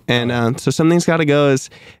 And so Something's Gotta Go is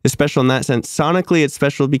special in that sense. Sonically, it's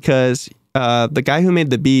special because the guy who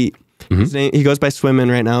made the beat, his name, he goes by Swimmin'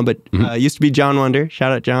 right now, but used to be John Wonder.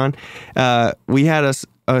 Shout out John. We had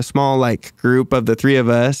a small group of the three of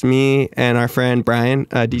us, me and our friend Brian,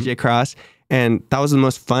 DJ Cross. And that was the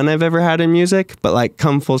most fun I've ever had in music. But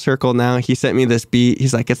come full circle now, he sent me this beat.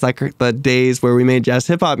 He's like, it's the days where we made jazz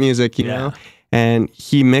hip hop music, you know? And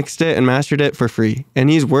he mixed it and mastered it for free. And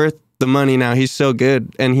he's worth the money now. He's so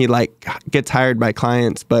good. And he gets hired by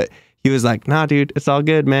clients. But he was like, nah, dude, it's all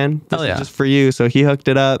good, man. This is just for you. So he hooked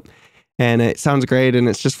it up. and it sounds great. And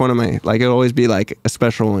it's just one of my, like, it'll always be like a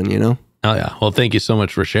special one, you know? Oh yeah. Well, thank you so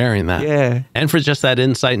much for sharing that. Yeah. And for just that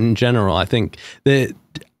insight in general. I think that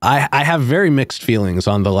I have very mixed feelings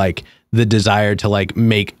on the desire to like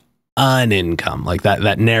make an income, like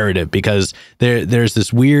that narrative, because there's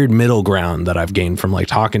this weird middle ground that I've gained from like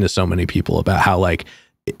talking to so many people about how like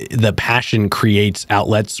the passion creates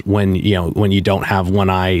outlets when you don't have one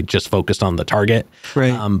eye just focused on the target.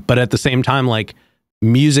 Right. But at the same time, like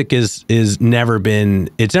music it's never been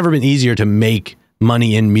easier to make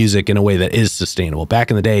money in music in a way that is sustainable.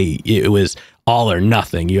 Back in the day, it was all or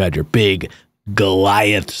nothing. You had your big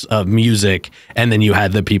Goliaths of music, and then you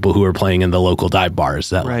had the people who were playing in the local dive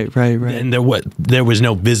bars. That right. And there was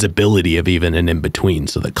no visibility of even an in between,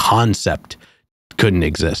 so the concept couldn't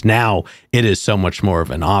exist. Now it is so much more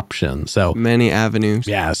of an option. So many avenues.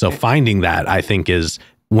 Yeah. So finding that, I think, is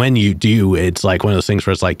when you do, it's like one of those things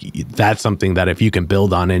where it's like that's something that if you can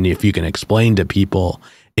build on and if you can explain to people,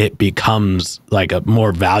 it becomes like a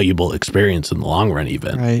more valuable experience in the long run,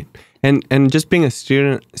 even. Right. And just being a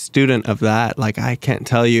student of that, like I can't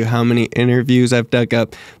tell you how many interviews I've dug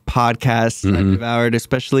up, podcasts I've devoured,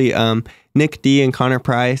 especially Nick D and Connor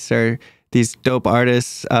Price are these dope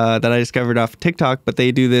artists that I discovered off TikTok, but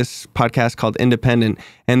they do this podcast called Independent,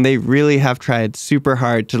 and they really have tried super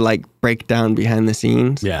hard to like break down behind the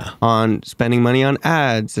scenes on spending money on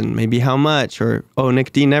ads and maybe how much, or, oh,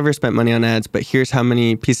 Nick D never spent money on ads, but here's how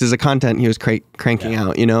many pieces of content he was cranking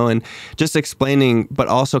out, you know, and just explaining, but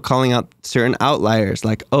also calling out certain outliers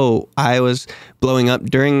like, oh, I was blowing up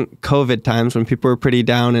during COVID times when people were pretty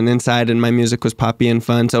down and inside and my music was poppy and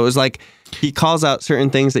fun. So it was like, he calls out certain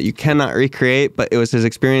things that you cannot recreate, but it was his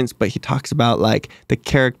experience. But he talks about like the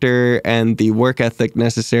character and the work ethic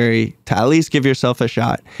necessary to at least give yourself a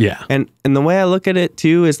shot. Yeah. And the way I look at it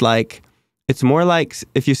too is like, it's more like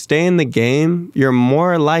if you stay in the game, you're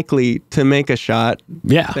more likely to make a shot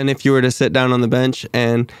than if you were to sit down on the bench.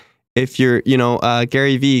 And if you're,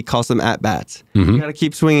 Gary Vee calls them at-bats. You got to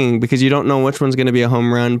keep swinging because you don't know which one's going to be a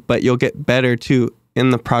home run, but you'll get better too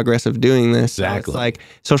in the progress of doing this. Exactly. So it's like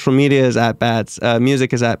social media is at-bats,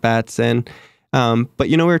 music is at-bats. And, but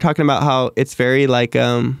we were talking about how it's very like,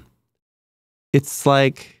 it's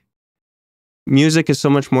like music is so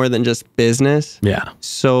much more than just business. Yeah.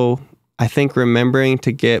 So I think remembering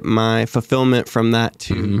to get my fulfillment from that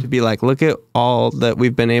too, to be like, look at all that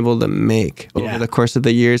we've been able to make over the course of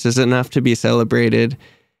the years is enough to be celebrated,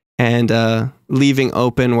 and leaving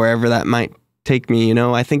open wherever that might take me.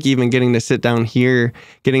 I think even getting to sit down here,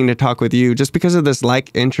 getting to talk with you just because of this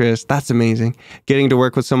interest, that's amazing. Getting to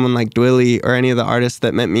work with someone like Dwilly or any of the artists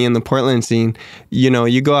that met me in the Portland scene,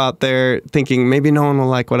 you go out there thinking maybe no one will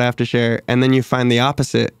like what I have to share, and then you find the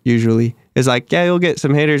opposite usually. It's like, yeah, you'll get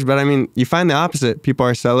some haters, but I mean, you find the opposite. People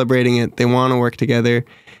are celebrating it. They want to work together.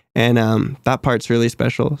 And that part's really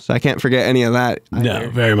special. So I can't forget any of that either. No,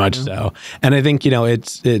 very much so. And I think,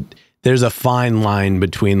 there's a fine line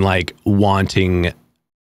between like wanting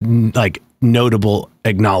like notable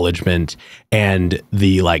acknowledgement and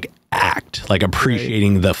the like act, like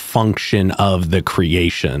appreciating the function of the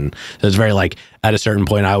creation. So it's very like at a certain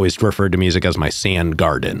point, I always referred to music as my sand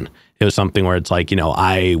garden. It was something where it's like,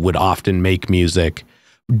 I would often make music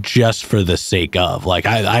just for the sake of like,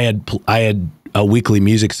 I had a weekly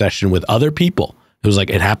music session with other people. It was like,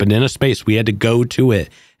 it happened in a space. We had to go to it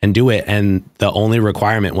and do it. And the only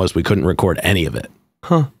requirement was we couldn't record any of it.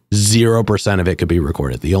 0% of it could be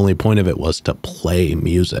recorded. The only point of it was to play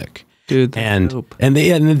music. Dude, and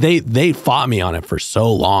they fought me on it for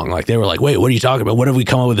so long. Like they were like, wait, what are you talking about? What have we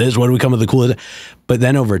come up with this? What have we come up with the coolest? But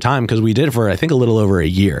then over time, because we did it for, I think, a little over a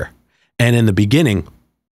year. And in the beginning,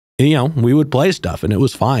 we would play stuff and it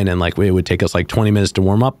was fine. And like, it would take us like 20 minutes to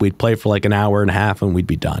warm up. We'd play for like an hour and a half and we'd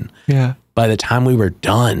be done. Yeah. By the time we were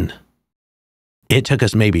done, it took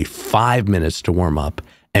us maybe 5 minutes to warm up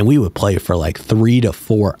and we would play for like 3 to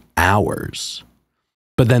 4 hours.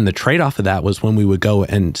 But then the trade-off of that was when we would go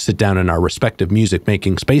and sit down in our respective music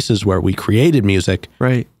making spaces where we created music.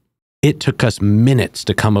 Right. It took us minutes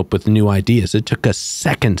to come up with new ideas. It took us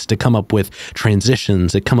seconds to come up with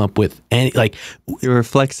transitions, to come up with any, like... You were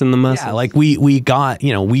flexing the muscles. Yeah, like we got,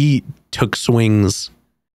 we took swings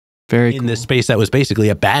in this space that was basically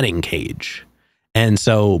a batting cage. And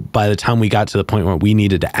so by the time we got to the point where we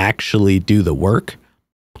needed to actually do the work,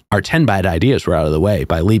 our 10 bad ideas were out of the way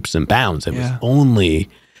by leaps and bounds. It was only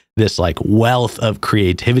this like wealth of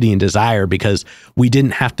creativity and desire because we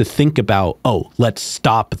didn't have to think about, oh, let's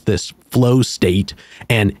stop this flow state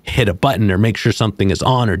and hit a button or make sure something is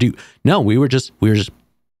on or do. No, we were just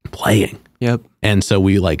playing. Yep. And so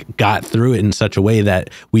we like got through it in such a way that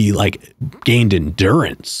we like gained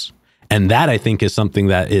endurance. And that I think is something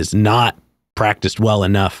that is not practiced well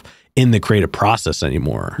enough in the creative process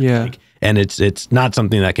anymore. Yeah. And it's not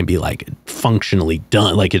something that can be like functionally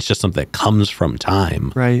done. Like it's just something that comes from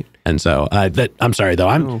time. Right. And so I'm sorry though.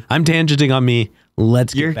 I'm tangenting on me.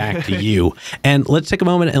 Let's get back to you. And let's take a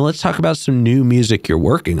moment and let's talk about some new music you're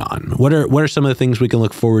working on. What are some of the things we can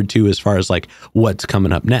look forward to as far as like what's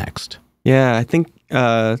coming up next? Yeah, I think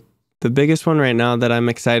the biggest one right now that I'm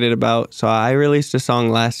excited about. So I released a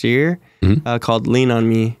song last year called Lean on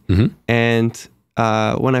Me. And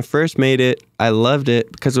when I first made it, I loved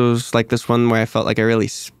it because it was like this one where I felt like I really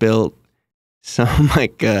spilled some of my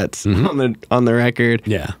guts on the record.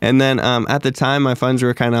 Yeah. And then at the time, my funds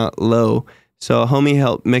were kind of low. So a homie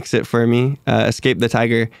helped mix it for me, Escape the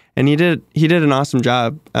Tiger. And he did an awesome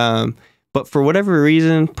job. But for whatever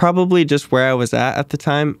reason, probably just where I was at the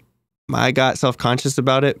time, I got self-conscious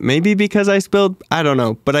about it. Maybe because I spilled, I don't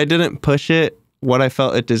know. But I didn't push it what I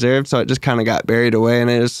felt it deserved. So it just kind of got buried away.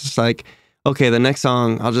 And it was just like, okay, the next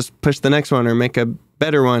song, I'll just push the next one or make a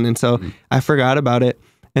better one. And so I forgot about it.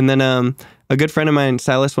 And then a good friend of mine,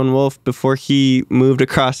 Silas One Wolf, before he moved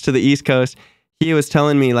across to the East Coast, he was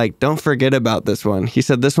telling me, like, don't forget about this one. He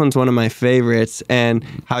said, this one's one of my favorites. And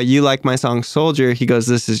how you like my song Soldier, he goes,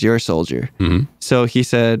 this is your Soldier. So he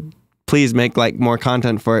said, please make like more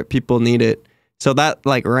content for it. People need it. So that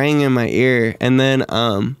like rang in my ear. And then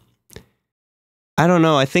I don't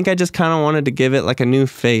know. I think I just kind of wanted to give it like a new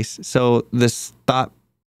face. So this thought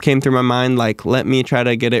came through my mind, like, let me try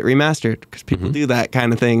to get it remastered because people do that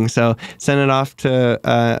kind of thing. So send it off to,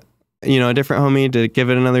 a different homie to give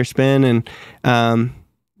it another spin. And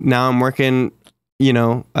now I'm working,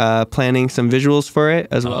 planning some visuals for it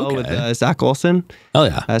as well with Zach Olson. Oh,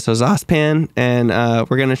 yeah. So Zospan. And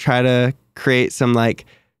we're going to try to create some like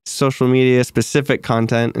social media specific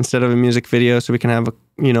content instead of a music video so we can have,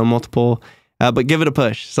 multiple, but give it a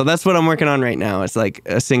push. So that's what I'm working on right now. It's like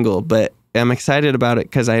a single, but I'm excited about it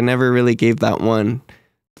because I never really gave that one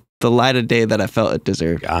the light of day that I felt it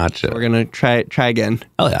deserved. Gotcha. So we're going to try again.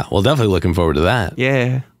 Oh, yeah. Well, definitely looking forward to that.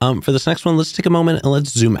 Yeah. For this next one, let's take a moment and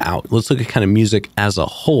let's zoom out. Let's look at kind of music as a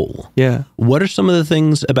whole. Yeah. What are some of the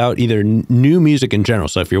things about either new music in general?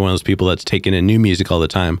 So if you're one of those people that's taking in new music all the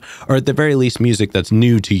time, or at the very least music that's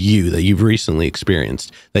new to you that you've recently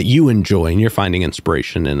experienced, that you enjoy and you're finding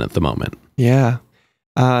inspiration in at the moment? Yeah.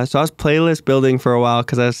 So I was playlist building for a while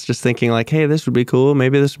because I was just thinking like, hey, this would be cool.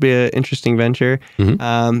 Maybe this would be an interesting venture.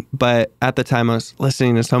 But at the time I was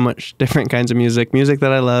listening to so much different kinds of music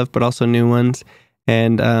that I love, but also new ones.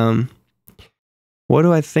 And what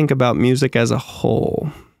do I think about music as a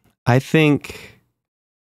whole? I think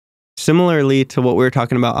similarly to what we were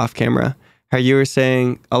talking about off camera, how you were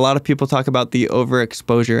saying a lot of people talk about the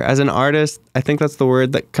overexposure. As an artist, I think that's the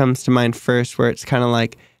word that comes to mind first, where it's kind of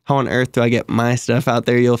like, how on earth do I get my stuff out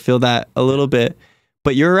there? You'll feel that a little bit.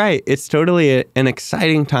 But you're right. It's totally an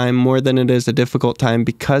exciting time more than it is a difficult time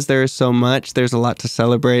because there is so much. There's a lot to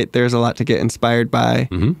celebrate. There's a lot to get inspired by,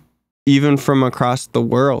 even from across the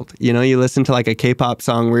world. You listen to like a K-pop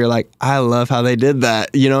song where you're like, I love how they did that,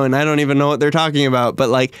 and I don't even know what they're talking about. But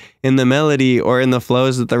like in the melody or in the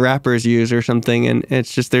flows that the rappers use or something. And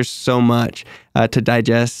it's just there's so much to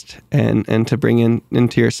digest and to bring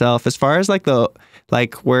into yourself. As far as like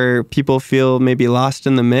where people feel maybe lost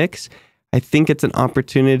in the mix, I think it's an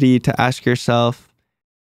opportunity to ask yourself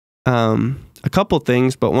a couple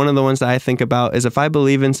things, but one of the ones that I think about is if I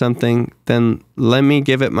believe in something, then let me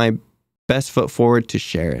give it my best foot forward to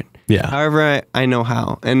share it. Yeah. However I know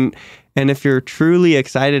how. And if you're truly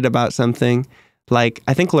excited about something, like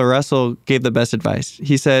I think LaRussell gave the best advice.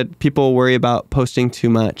 He said people worry about posting too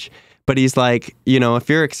much. But he's like, if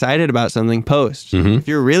you're excited about something, post. If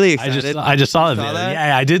you're really excited. I just saw that.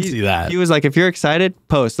 Yeah, I did see that. He was like, if you're excited,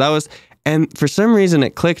 post. And for some reason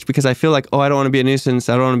it clicked because I feel like, I don't want to be a nuisance.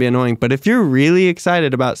 I don't want to be annoying. But if you're really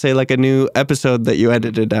excited about, say, like a new episode that you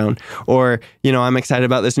edited down, or, I'm excited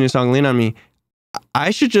about this new song, Lean on Me,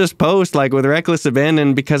 I should just post like with reckless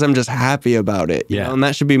abandon because I'm just happy about it. And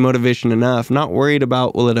that should be motivation enough. Not worried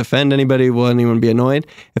about, will it offend anybody? Will anyone be annoyed?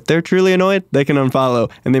 If they're truly annoyed, they can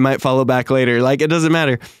unfollow and they might follow back later. Like it doesn't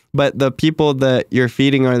matter. But the people that you're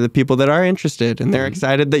feeding are the people that are interested and they're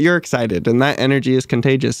excited that you're excited. And that energy is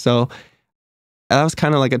contagious. So that was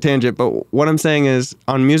kind of like a tangent. But what I'm saying is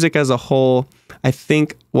on music as a whole, I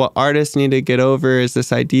think what artists need to get over is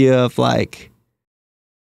this idea of like,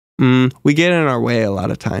 we get in our way a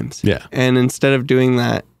lot of times. Yeah. And instead of doing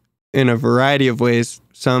that in a variety of ways,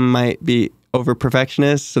 some might be over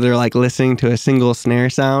perfectionists. So they're like listening to a single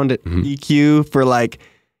snare sound at EQ for like,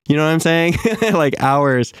 you know what I'm saying? like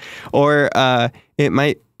hours. Or it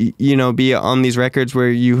might, be on these records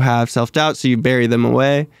where you have self-doubt, so you bury them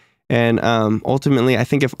away. And ultimately, I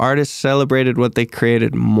think if artists celebrated what they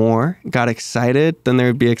created more, got excited, then they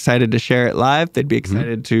would be excited to share it live. They'd be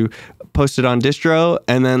excited to post it on distro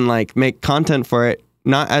and then like make content for it,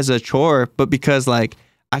 not as a chore, but because like,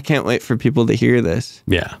 I can't wait for people to hear this.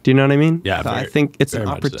 Yeah. Do you know what I mean? Yeah. So I think it's an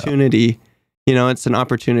opportunity. You know, it's an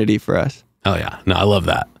opportunity for us. Oh yeah. No, I love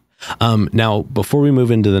that. Now, before we move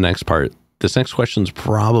into the next part, this next question is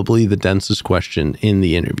probably the densest question in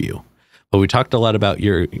the interview. But we talked a lot about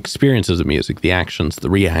your experiences of music, the actions, the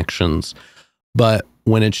reactions. But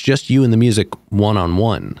when it's just you and the music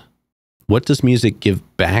one-on-one, what does music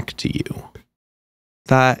give back to you?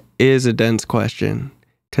 That is a dense question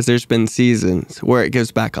because there's been seasons where it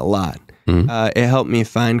gives back a lot. It helped me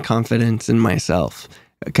find confidence in myself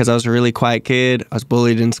because I was a really quiet kid. I was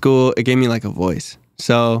bullied in school. It gave me like a voice.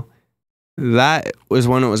 So that was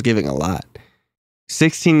when it was giving a lot.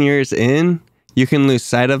 16 years in, you can lose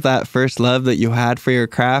sight of that first love that you had for your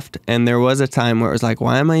craft. And there was a time where it was like,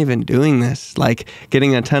 why am I even doing this? Like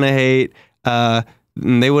getting a ton of hate.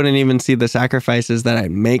 They wouldn't even see the sacrifices that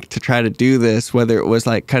I'd make to try to do this, whether it was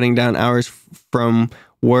like cutting down hours from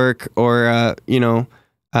work or,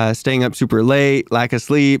 staying up super late, lack of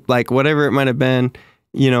sleep, like whatever it might have been,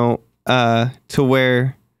 to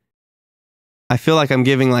where I feel like I'm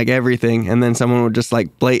giving like everything. And then someone would just like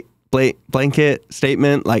blanket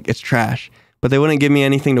statement, like it's trash. But they wouldn't give me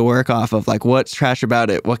anything to work off of, like, what's trash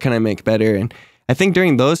about it? What can I make better? And I think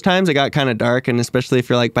during those times, it got kind of dark, and especially if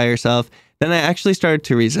you're, like, by yourself, then I actually started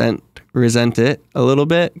to resent it a little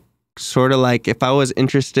bit. Sort of like if I was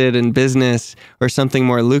interested in business or something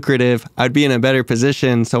more lucrative, I'd be in a better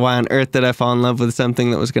position. So why on earth did I fall in love with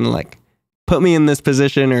something that was going to, like, put me in this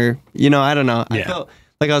position? Or, I don't know. Yeah. I felt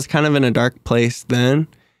like I was kind of in a dark place then.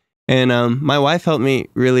 And my wife helped me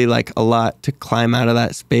really like a lot to climb out of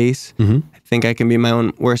that space. I think I can be my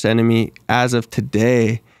own worst enemy as of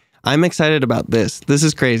today. I'm excited about this. This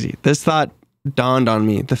is crazy. This thought dawned on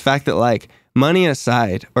me. The fact that like money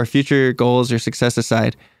aside or future goals or success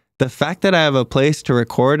aside, the fact that I have a place to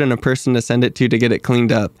record and a person to send it to get it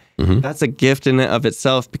cleaned up, that's a gift in and of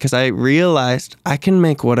itself because I realized I can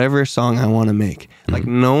make whatever song I want to make. Like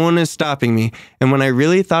no one is stopping me. And when I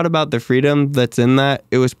really thought about the freedom that's in that,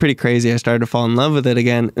 it was pretty crazy. I started to fall in love with it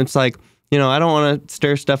again. It's like, I don't want to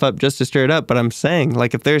stir stuff up just to stir it up, but I'm saying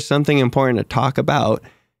like if there's something important to talk about,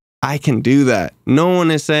 I can do that. No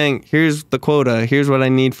one is saying, here's the quota, here's what I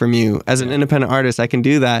need from you. As an independent artist, I can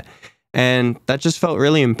do that. And that just felt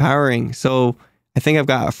really empowering. So I think I've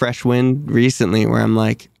got a fresh wind recently where I'm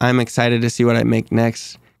like, I'm excited to see what I make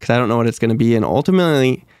next because I don't know what it's going to be. And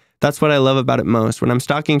ultimately, that's what I love about it most. When I'm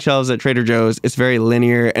stocking shelves at Trader Joe's, it's very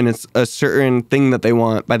linear and it's a certain thing that they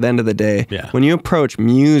want by the end of the day. Yeah. When you approach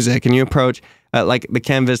music and you approach like the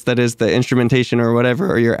canvas that is the instrumentation or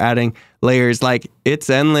whatever, or you're adding layers, like it's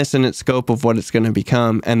endless in its scope of what it's going to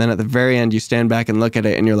become. And then at the very end, you stand back and look at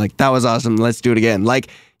it and you're like, that was awesome. Let's do it again. Like,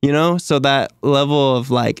 so that level of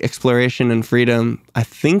like exploration and freedom, I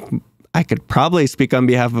think I could probably speak on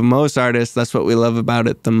behalf of most artists. That's what we love about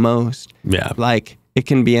it the most. Yeah. Like it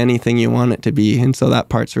can be anything you want it to be. And so that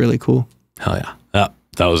part's really cool. Hell yeah.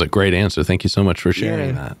 That was a great answer. Thank you so much for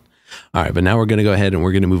sharing that. All right. But now we're going to go ahead and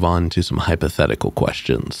we're going to move on to some hypothetical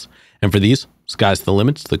questions. And for these, sky's the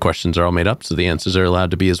limits. The questions are all made up, so the answers are allowed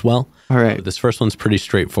to be as well. All right. But this first one's pretty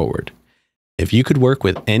straightforward. If you could work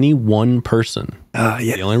with any one person,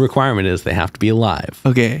 the only requirement is they have to be alive.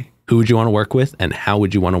 Okay. Who would you want to work with and how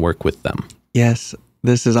would you want to work with them? Yes,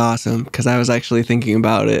 this is awesome because I was actually thinking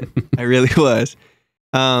about it. I really was.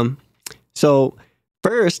 So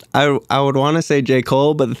first, I would want to say J.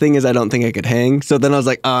 Cole, but the thing is I don't think I could hang. So then I was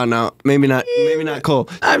like, oh no, maybe not Cole.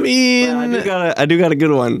 I mean, I do got a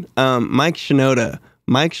good one. Mike Shinoda.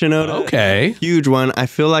 Okay. Huge one. I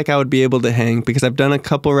feel like I would be able to hang because I've done a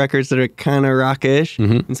couple records that are kind of rockish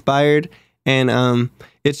inspired. And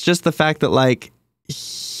it's just the fact that like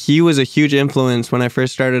he was a huge influence when I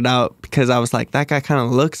first started out because I was like, that guy kind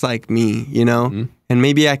of looks like me, and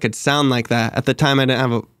maybe I could sound like that. At the time, I didn't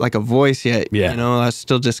have a voice yet. Yeah. I was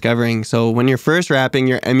still discovering. So when you're first rapping,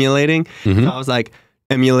 you're emulating. So I was like,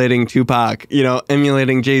 emulating Tupac,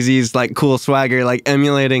 emulating Jay-Z's like cool swagger, like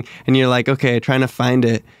emulating, and you're like, okay, trying to find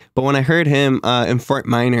it. But when I heard him in Fort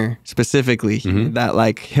Minor specifically, that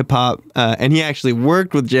like hip hop, and he actually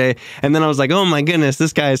worked with Jay, and then I was like, oh my goodness,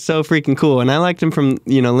 this guy is so freaking cool. And I liked him from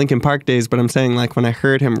Linkin Park days, but I'm saying like when I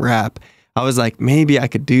heard him rap, I was like, maybe I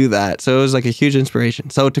could do that. So it was like a huge inspiration.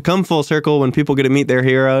 So to come full circle, when people get to meet their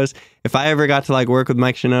heroes, if I ever got to like work with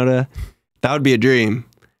Mike Shinoda, that would be a dream.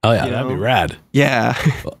 Oh yeah, that'd be rad. Yeah.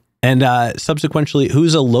 And subsequently,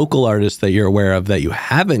 who's a local artist that you're aware of that you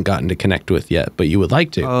haven't gotten to connect with yet, but you would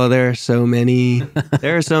like to? Oh, there are so many.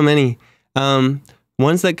 There are so many.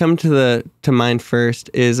 Ones that come to mind first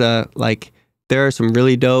is like there are some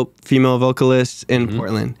really dope female vocalists in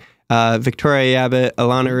Portland. Victoria Abbott,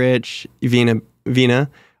 Alana Rich, Vina,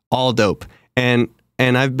 all dope. And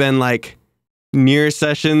I've been like near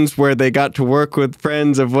sessions where they got to work with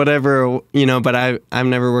friends of whatever, you know, but I've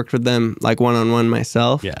never worked with them like one-on-one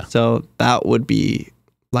myself. Yeah. So that would be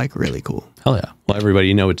like really cool. Hell yeah. Well, everybody,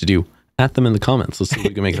 you know what to do. At them in the comments. Let's see if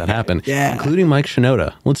we can make that happen. Yeah. Including Mike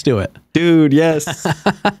Shinoda. Let's do it. Dude, yes.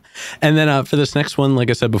 And then for this next one, like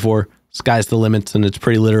I said before, sky's the limit, and it's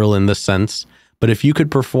pretty literal in this sense. But if you could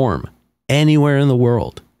perform anywhere in the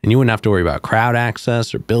world, and you wouldn't have to worry about crowd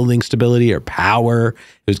access or building stability or power, it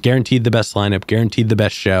was guaranteed the best lineup, guaranteed the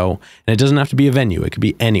best show, and it doesn't have to be a venue. It could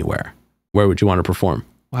be anywhere. Where would you want to perform?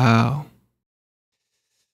 Wow.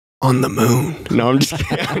 On the moon. No, I'm just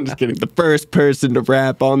kidding. I'm just kidding. The first person to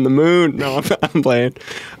rap on the moon. No, I'm playing.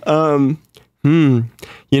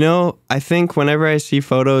 You know, I think whenever I see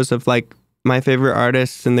photos of like my favorite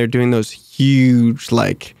artists and they're doing those huge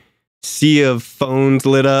like sea of phones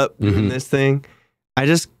lit up in this thing, I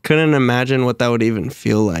just couldn't imagine what that would even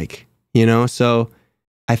feel like, you know? So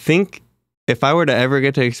I think if I were to ever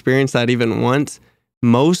get to experience that even once,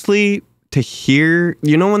 mostly to hear,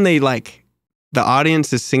 you know, when they like, the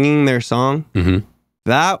audience is singing their song,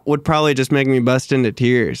 that would probably just make me bust into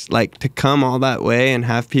tears. Like to come all that way and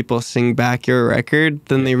have people sing back your record,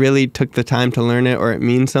 then they really took the time to learn it or it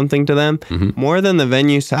means something to them. More than the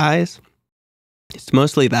venue size, it's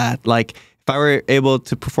mostly that. Like if I were able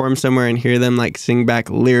to perform somewhere and hear them like sing back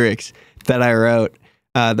lyrics that I wrote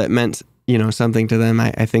that meant, you know, something to them,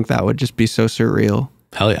 I think that would just be so surreal.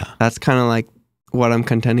 Hell yeah. That's kind of like what I'm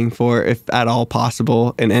contending for, if at all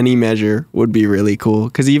possible, in any measure, would be really cool.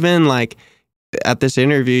 Because even like at this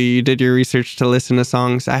interview, you did your research to listen to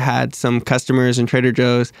songs. I had some customers in Trader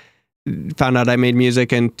Joe's found out I made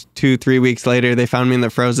music, and 2-3 weeks later, they found me in the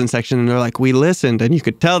Frozen section, and they're like, we listened. And you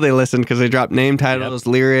could tell they listened because they dropped name titles,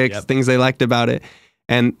 lyrics, things they liked about it.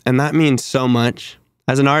 And that means so much.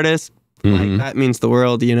 As an artist, like, that means the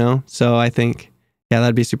world, you know? So I think, yeah,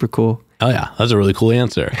 that'd be super cool. Oh yeah, that's a really cool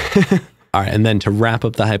answer. All right, and then to wrap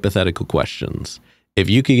up the hypothetical questions, if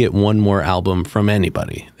you could get one more album from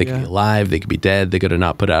anybody, they could be alive, they could be dead, they could have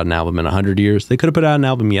not put out an album in 100 years, they could have put out an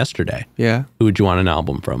album yesterday. Yeah. Who would you want an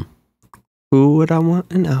album from? Who would I want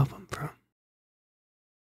an album from?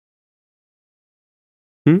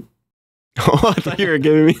 Oh, I thought you were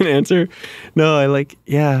giving me an answer. No,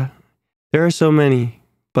 there are so many,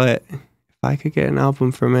 but if I could get an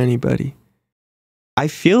album from anybody, I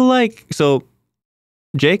feel like, so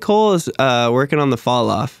J. Cole is working on the Fall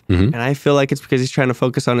Off, and I feel like it's because he's trying to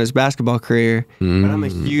focus on his basketball career, but I'm a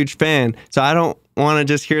huge fan, so I don't want to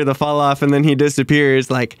just hear the Fall Off and then he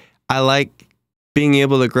disappears. Like, I like being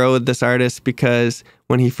able to grow with this artist because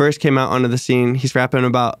when he first came out onto the scene, he's rapping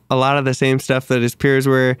about a lot of the same stuff that his peers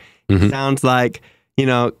were. He sounds like, you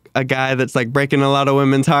know, a guy that's like breaking a lot of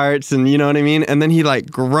women's hearts, and you know what I mean? And then he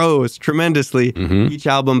like grows tremendously each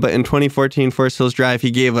album. But in 2014, Forest Hills Drive,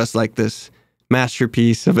 he gave us like this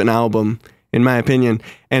masterpiece of an album, in my opinion.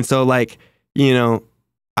 And so like, you know,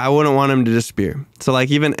 I wouldn't want him to disappear. So like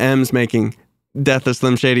even M's making Death of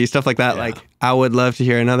Slim Shady, stuff like that. Like I would love to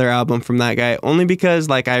hear another album from that guy, only because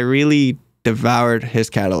like I really devoured his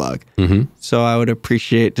catalog. So I would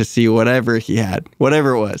appreciate to see whatever he had,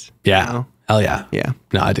 whatever it was. Yeah. You know? Hell yeah. Yeah.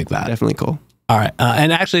 No, I dig that. Definitely cool. All right.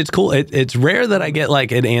 And actually it's cool. It's rare that I get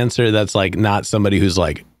like an answer that's like not somebody who's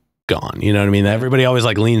like gone. You know what I mean? Everybody always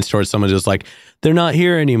like leans towards someone just like, they're not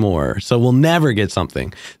here anymore, so we'll never get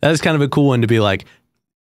something. That is kind of a cool one to be like,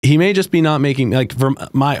 he may just be not making, like, for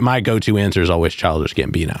my go-to answer is always Childish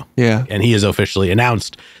Gambino. Yeah. And he has officially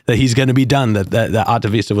announced that he's going to be done, that Alta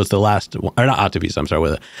Vista was the last, or not Alta Vista, I'm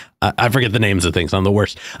sorry, I forget the names of things, I'm the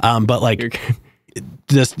worst. But like,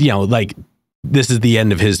 just, you know, like, this is the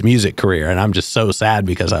end of his music career, and I'm just so sad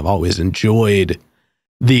because I've always enjoyed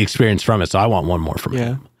the experience from it, so I want one more from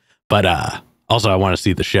him. But also, I want to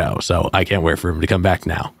see the show, so I can't wait for him to come back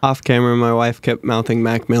now. Off camera, my wife kept mouthing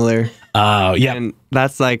Mac Miller. Oh, yeah. And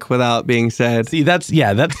that's like without being said. See, that's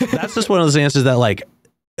just one of those answers that like,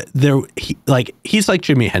 he's like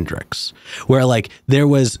Jimi Hendrix, where like there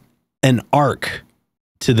was an arc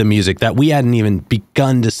to the music that we hadn't even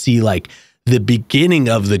begun to see like the beginning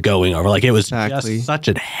of the going over. Like it was just such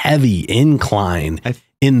a heavy incline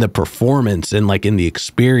in the performance and like in the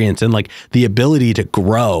experience, and like the ability to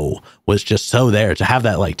grow was just so there. To have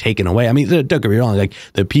that like taken away, I mean, don't get me wrong, like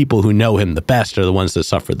the people who know him the best are the ones that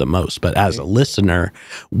suffer the most, but as a listener,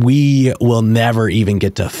 we will never even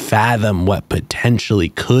get to fathom what potentially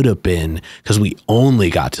could have been, because we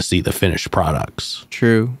only got to see the finished products.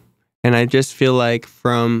 True. And I just feel like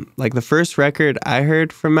from like the first record I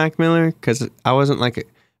heard from Mac Miller, because I wasn't like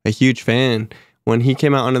a huge fan, when he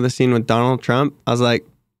came out onto the scene with Donald Trump, I was like,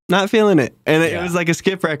 not feeling it. And it was like a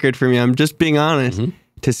skip record for me. I'm just being honest.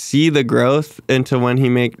 To see the growth into when he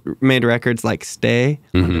made records like Stay,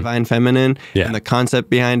 on Divine Feminine, and the concept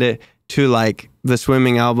behind it, to like the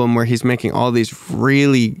Swimming album where he's making all these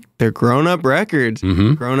they're grown-up records,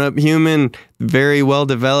 grown-up human, very well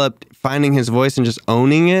developed, finding his voice and just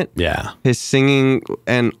owning it. Yeah. His singing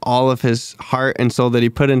and all of his heart and soul that he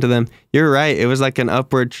put into them. You're right. It was like an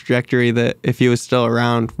upward trajectory that if he was still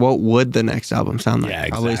around, what would the next album sound like? Yeah,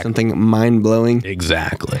 exactly. Probably something mind-blowing.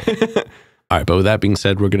 Exactly. All right, but with that being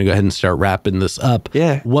said, we're going to go ahead and start wrapping this up.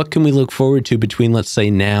 Yeah. What can we look forward to between, let's say,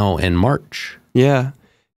 now and March? Yeah.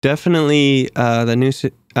 Definitely the new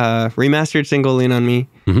remastered single, Lean on Me.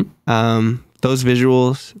 Those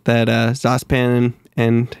visuals that Zospan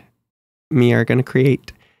and me are going to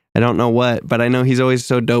create. I don't know what, but I know he's always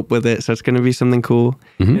so dope with it, so it's going to be something cool.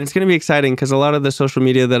 And it's going to be exciting because a lot of the social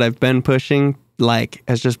media that I've been pushing like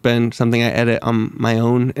has just been something I edit on my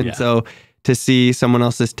own. And so to see someone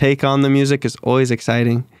else's take on the music is always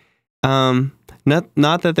exciting. Not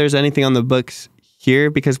that there's anything on the books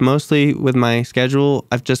here, because mostly with my schedule,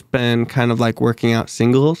 I've just been kind of like working out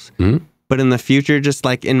singles. But in the future, just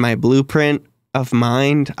like in my blueprint of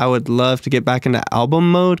mind, I would love to get back into album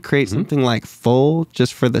mode, create something like full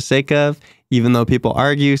just for the sake of, even though people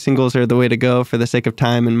argue singles are the way to go for the sake of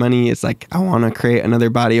time and money, it's like, I want to create another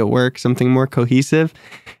body of work, something more cohesive.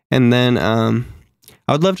 And then I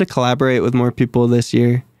would love to collaborate with more people this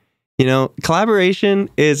year. You know, collaboration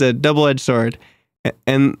is a double-edged sword.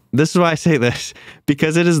 And this is why I say this,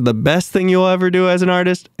 because it is the best thing you'll ever do as an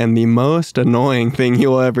artist and the most annoying thing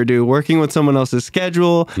you will ever do. Working with someone else's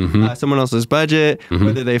schedule, someone else's budget,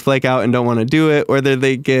 whether they flake out and don't want to do it, whether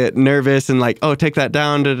they get nervous and like, oh, take that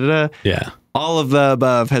down, Yeah. All of the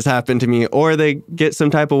above has happened to me. Or they get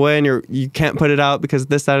some type of way and you can't put it out because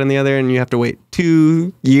this, that, and the other, and you have to wait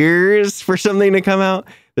 2 years for something to come out.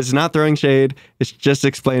 This is not throwing shade. It's just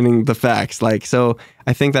explaining the facts. Like, so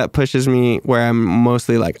I think that pushes me where I'm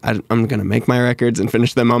mostly like, I'm going to make my records and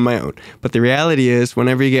finish them on my own. But the reality is,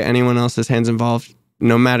 whenever you get anyone else's hands involved,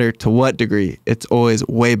 no matter to what degree, it's always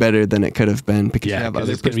way better than it could have been, because you have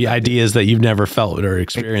other it's going to be ideas that you've never felt or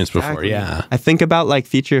experienced before. Yeah. I think about like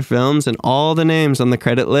feature films and all the names on the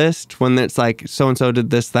credit list when it's like so-and-so did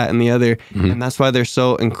this, that, and the other. And that's why they're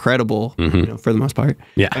so incredible, you know, for the most part.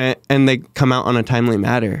 Yeah. And they come out on a timely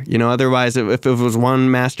matter. You know, otherwise, if it was one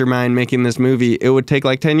mastermind making this movie, it would take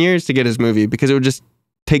like 10 years to get his movie, because it would just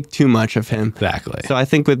take too much of him. Exactly. So I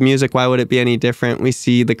think with music, why would it be any different? We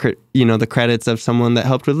see the credits of someone that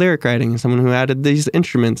helped with lyric writing, someone who added these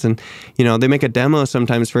instruments, and you know, they make a demo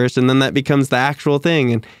sometimes first, and then that becomes the actual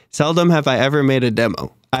thing. And seldom have I ever made a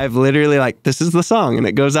demo. I've literally like, this is the song, and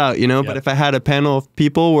it goes out, you know. But if I had a panel of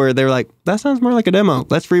people where they're like, that sounds more like a demo,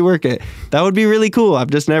 let's rework it, that would be really cool.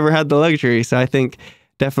 I've just never had the luxury. So I think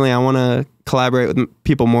definitely I want to collaborate with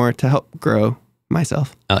people more to help grow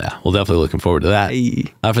myself. Oh yeah, we're definitely looking forward to that.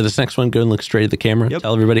 Hey. For this next one, go and look straight at the camera.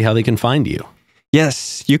 Tell everybody how they can find you.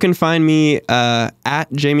 Yes, you can find me at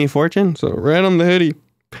Jayme Fortune, so right on the hoodie.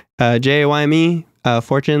 Jayme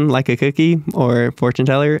Fortune, like a cookie, or fortune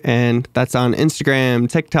teller, and that's on Instagram,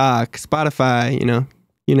 TikTok, Spotify, you know,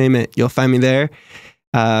 you name it, you'll find me there.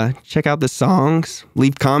 Check out the songs,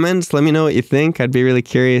 leave comments, let me know what you think. I'd be really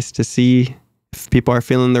curious to see if people are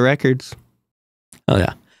feeling the records. Oh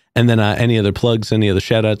yeah. And then any other plugs, any other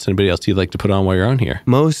shout outs, anybody else you'd like to put on while you're on here?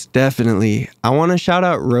 Most definitely. I want to shout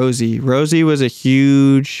out Rosie. Rosie was a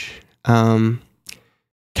huge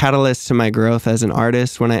catalyst to my growth as an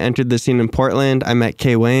artist. When I entered the scene in Portland, I met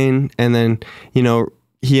K. Wayne, and then, you know,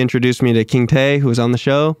 he introduced me to King Tay, who was on the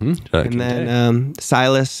show. And then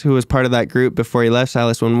Silas, who was part of that group before he left,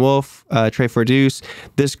 Silas One Wolf, Trey Forduce.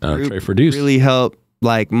 This group really helped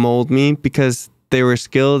like mold me, because they were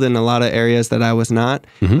skilled in a lot of areas that I was not,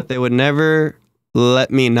 but they would never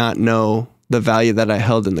let me not know the value that I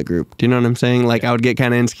held in the group. Do you know what I'm saying? Like, I would get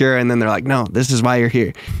kind of insecure, and then they're like, no, this is why you're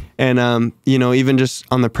here. And, you know, even just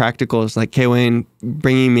on the practicals, like K. Wayne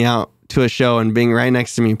bringing me out to a show and being right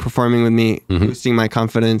next to me, performing with me, boosting my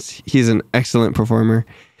confidence. He's an excellent performer.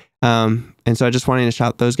 And so I just wanted to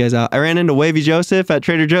shout those guys out. I ran into Wavy Joseph at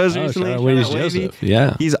Trader Joe's recently. Shout out Wavy Joseph.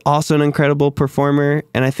 Yeah. He's also an incredible performer.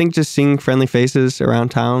 And I think just seeing friendly faces around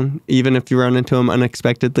town, even if you run into them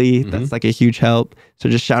unexpectedly, that's like a huge help. So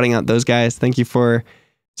just shouting out those guys. Thank you for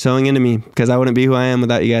sewing into me, because I wouldn't be who I am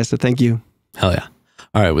without you guys. So thank you. Hell yeah.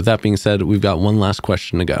 All right. With that being said, we've got one last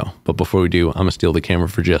question to go. But before we do, I'm going to steal the camera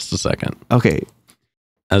for just a second. Okay.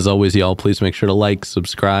 As always, y'all, please make sure to like,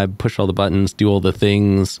 subscribe, push all the buttons, do all the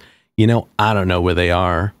things. You know, I don't know where they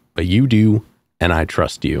are, but you do, and I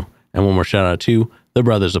trust you. And one more shout out to the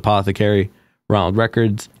Brothers Apothecary, Ronald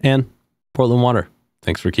Records, and Portland Water.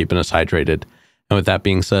 Thanks for keeping us hydrated. And with that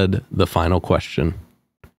being said, the final question.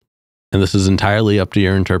 And this is entirely up to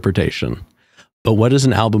your interpretation. But what is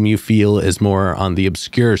an album you feel is more on the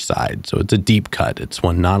obscure side? So it's a deep cut. It's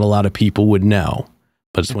one not a lot of people would know,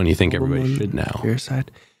 but it's one you think everybody should know. Obscure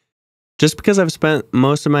side. Just because I've spent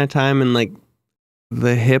most of my time in like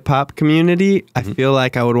the hip hop community, I feel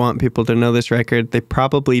like I would want people to know this record. They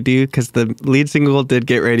probably do, because the lead single did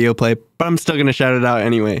get radio play, but I'm still going to shout it out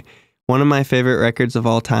anyway. One of my favorite records of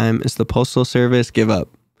all time is the Postal Service Give Up.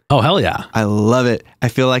 Oh, hell yeah. I love it. I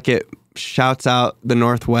feel like it shouts out the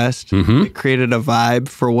Northwest. It created a vibe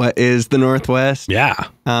for what is the Northwest. Yeah.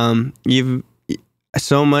 You've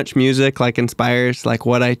so much music like inspires like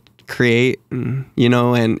what I create, you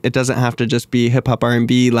know, and it doesn't have to just be hip hop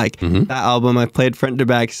R&B. Like that album, I played front to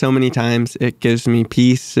back so many times. It gives me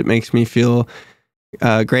peace. It makes me feel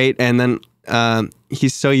great. And then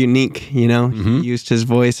he's so unique, you know. He used his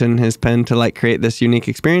voice and his pen to like create this unique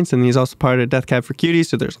experience, and he's also part of Death Cab for Cutie,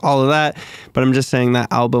 so there's all of that. But I'm just saying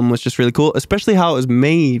that album was just really cool, especially how it was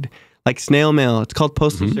made, like snail mail. It's called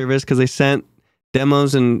Postal Service because they sent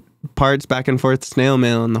demos and parts back and forth snail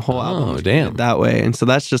mail, and the whole album was created that way. And so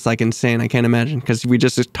that's just like insane. I can't imagine, because we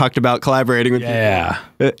just talked about collaborating with people.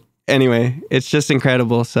 But anyway, it's just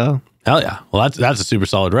incredible. So hell yeah. Well, that's a super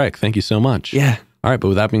solid rec. Thank you so much. Yeah. All right, but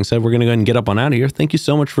with that being said, we're going to go ahead and get up on out of here. Thank you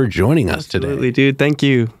so much for joining us today. Absolutely, dude. Thank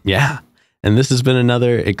you. Yeah. And this has been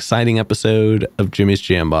another exciting episode of Jimmy's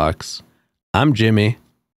Jambox. I'm Jimmy.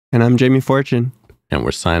 And I'm Jayme Fortune. And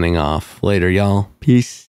we're signing off. Later, y'all.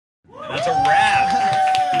 Peace. That's a wrap.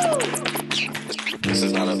 This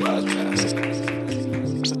is not a podcast.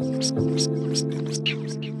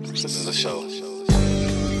 This is a show.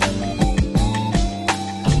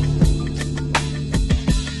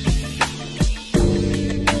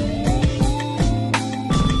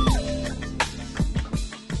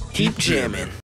 Keep jamming.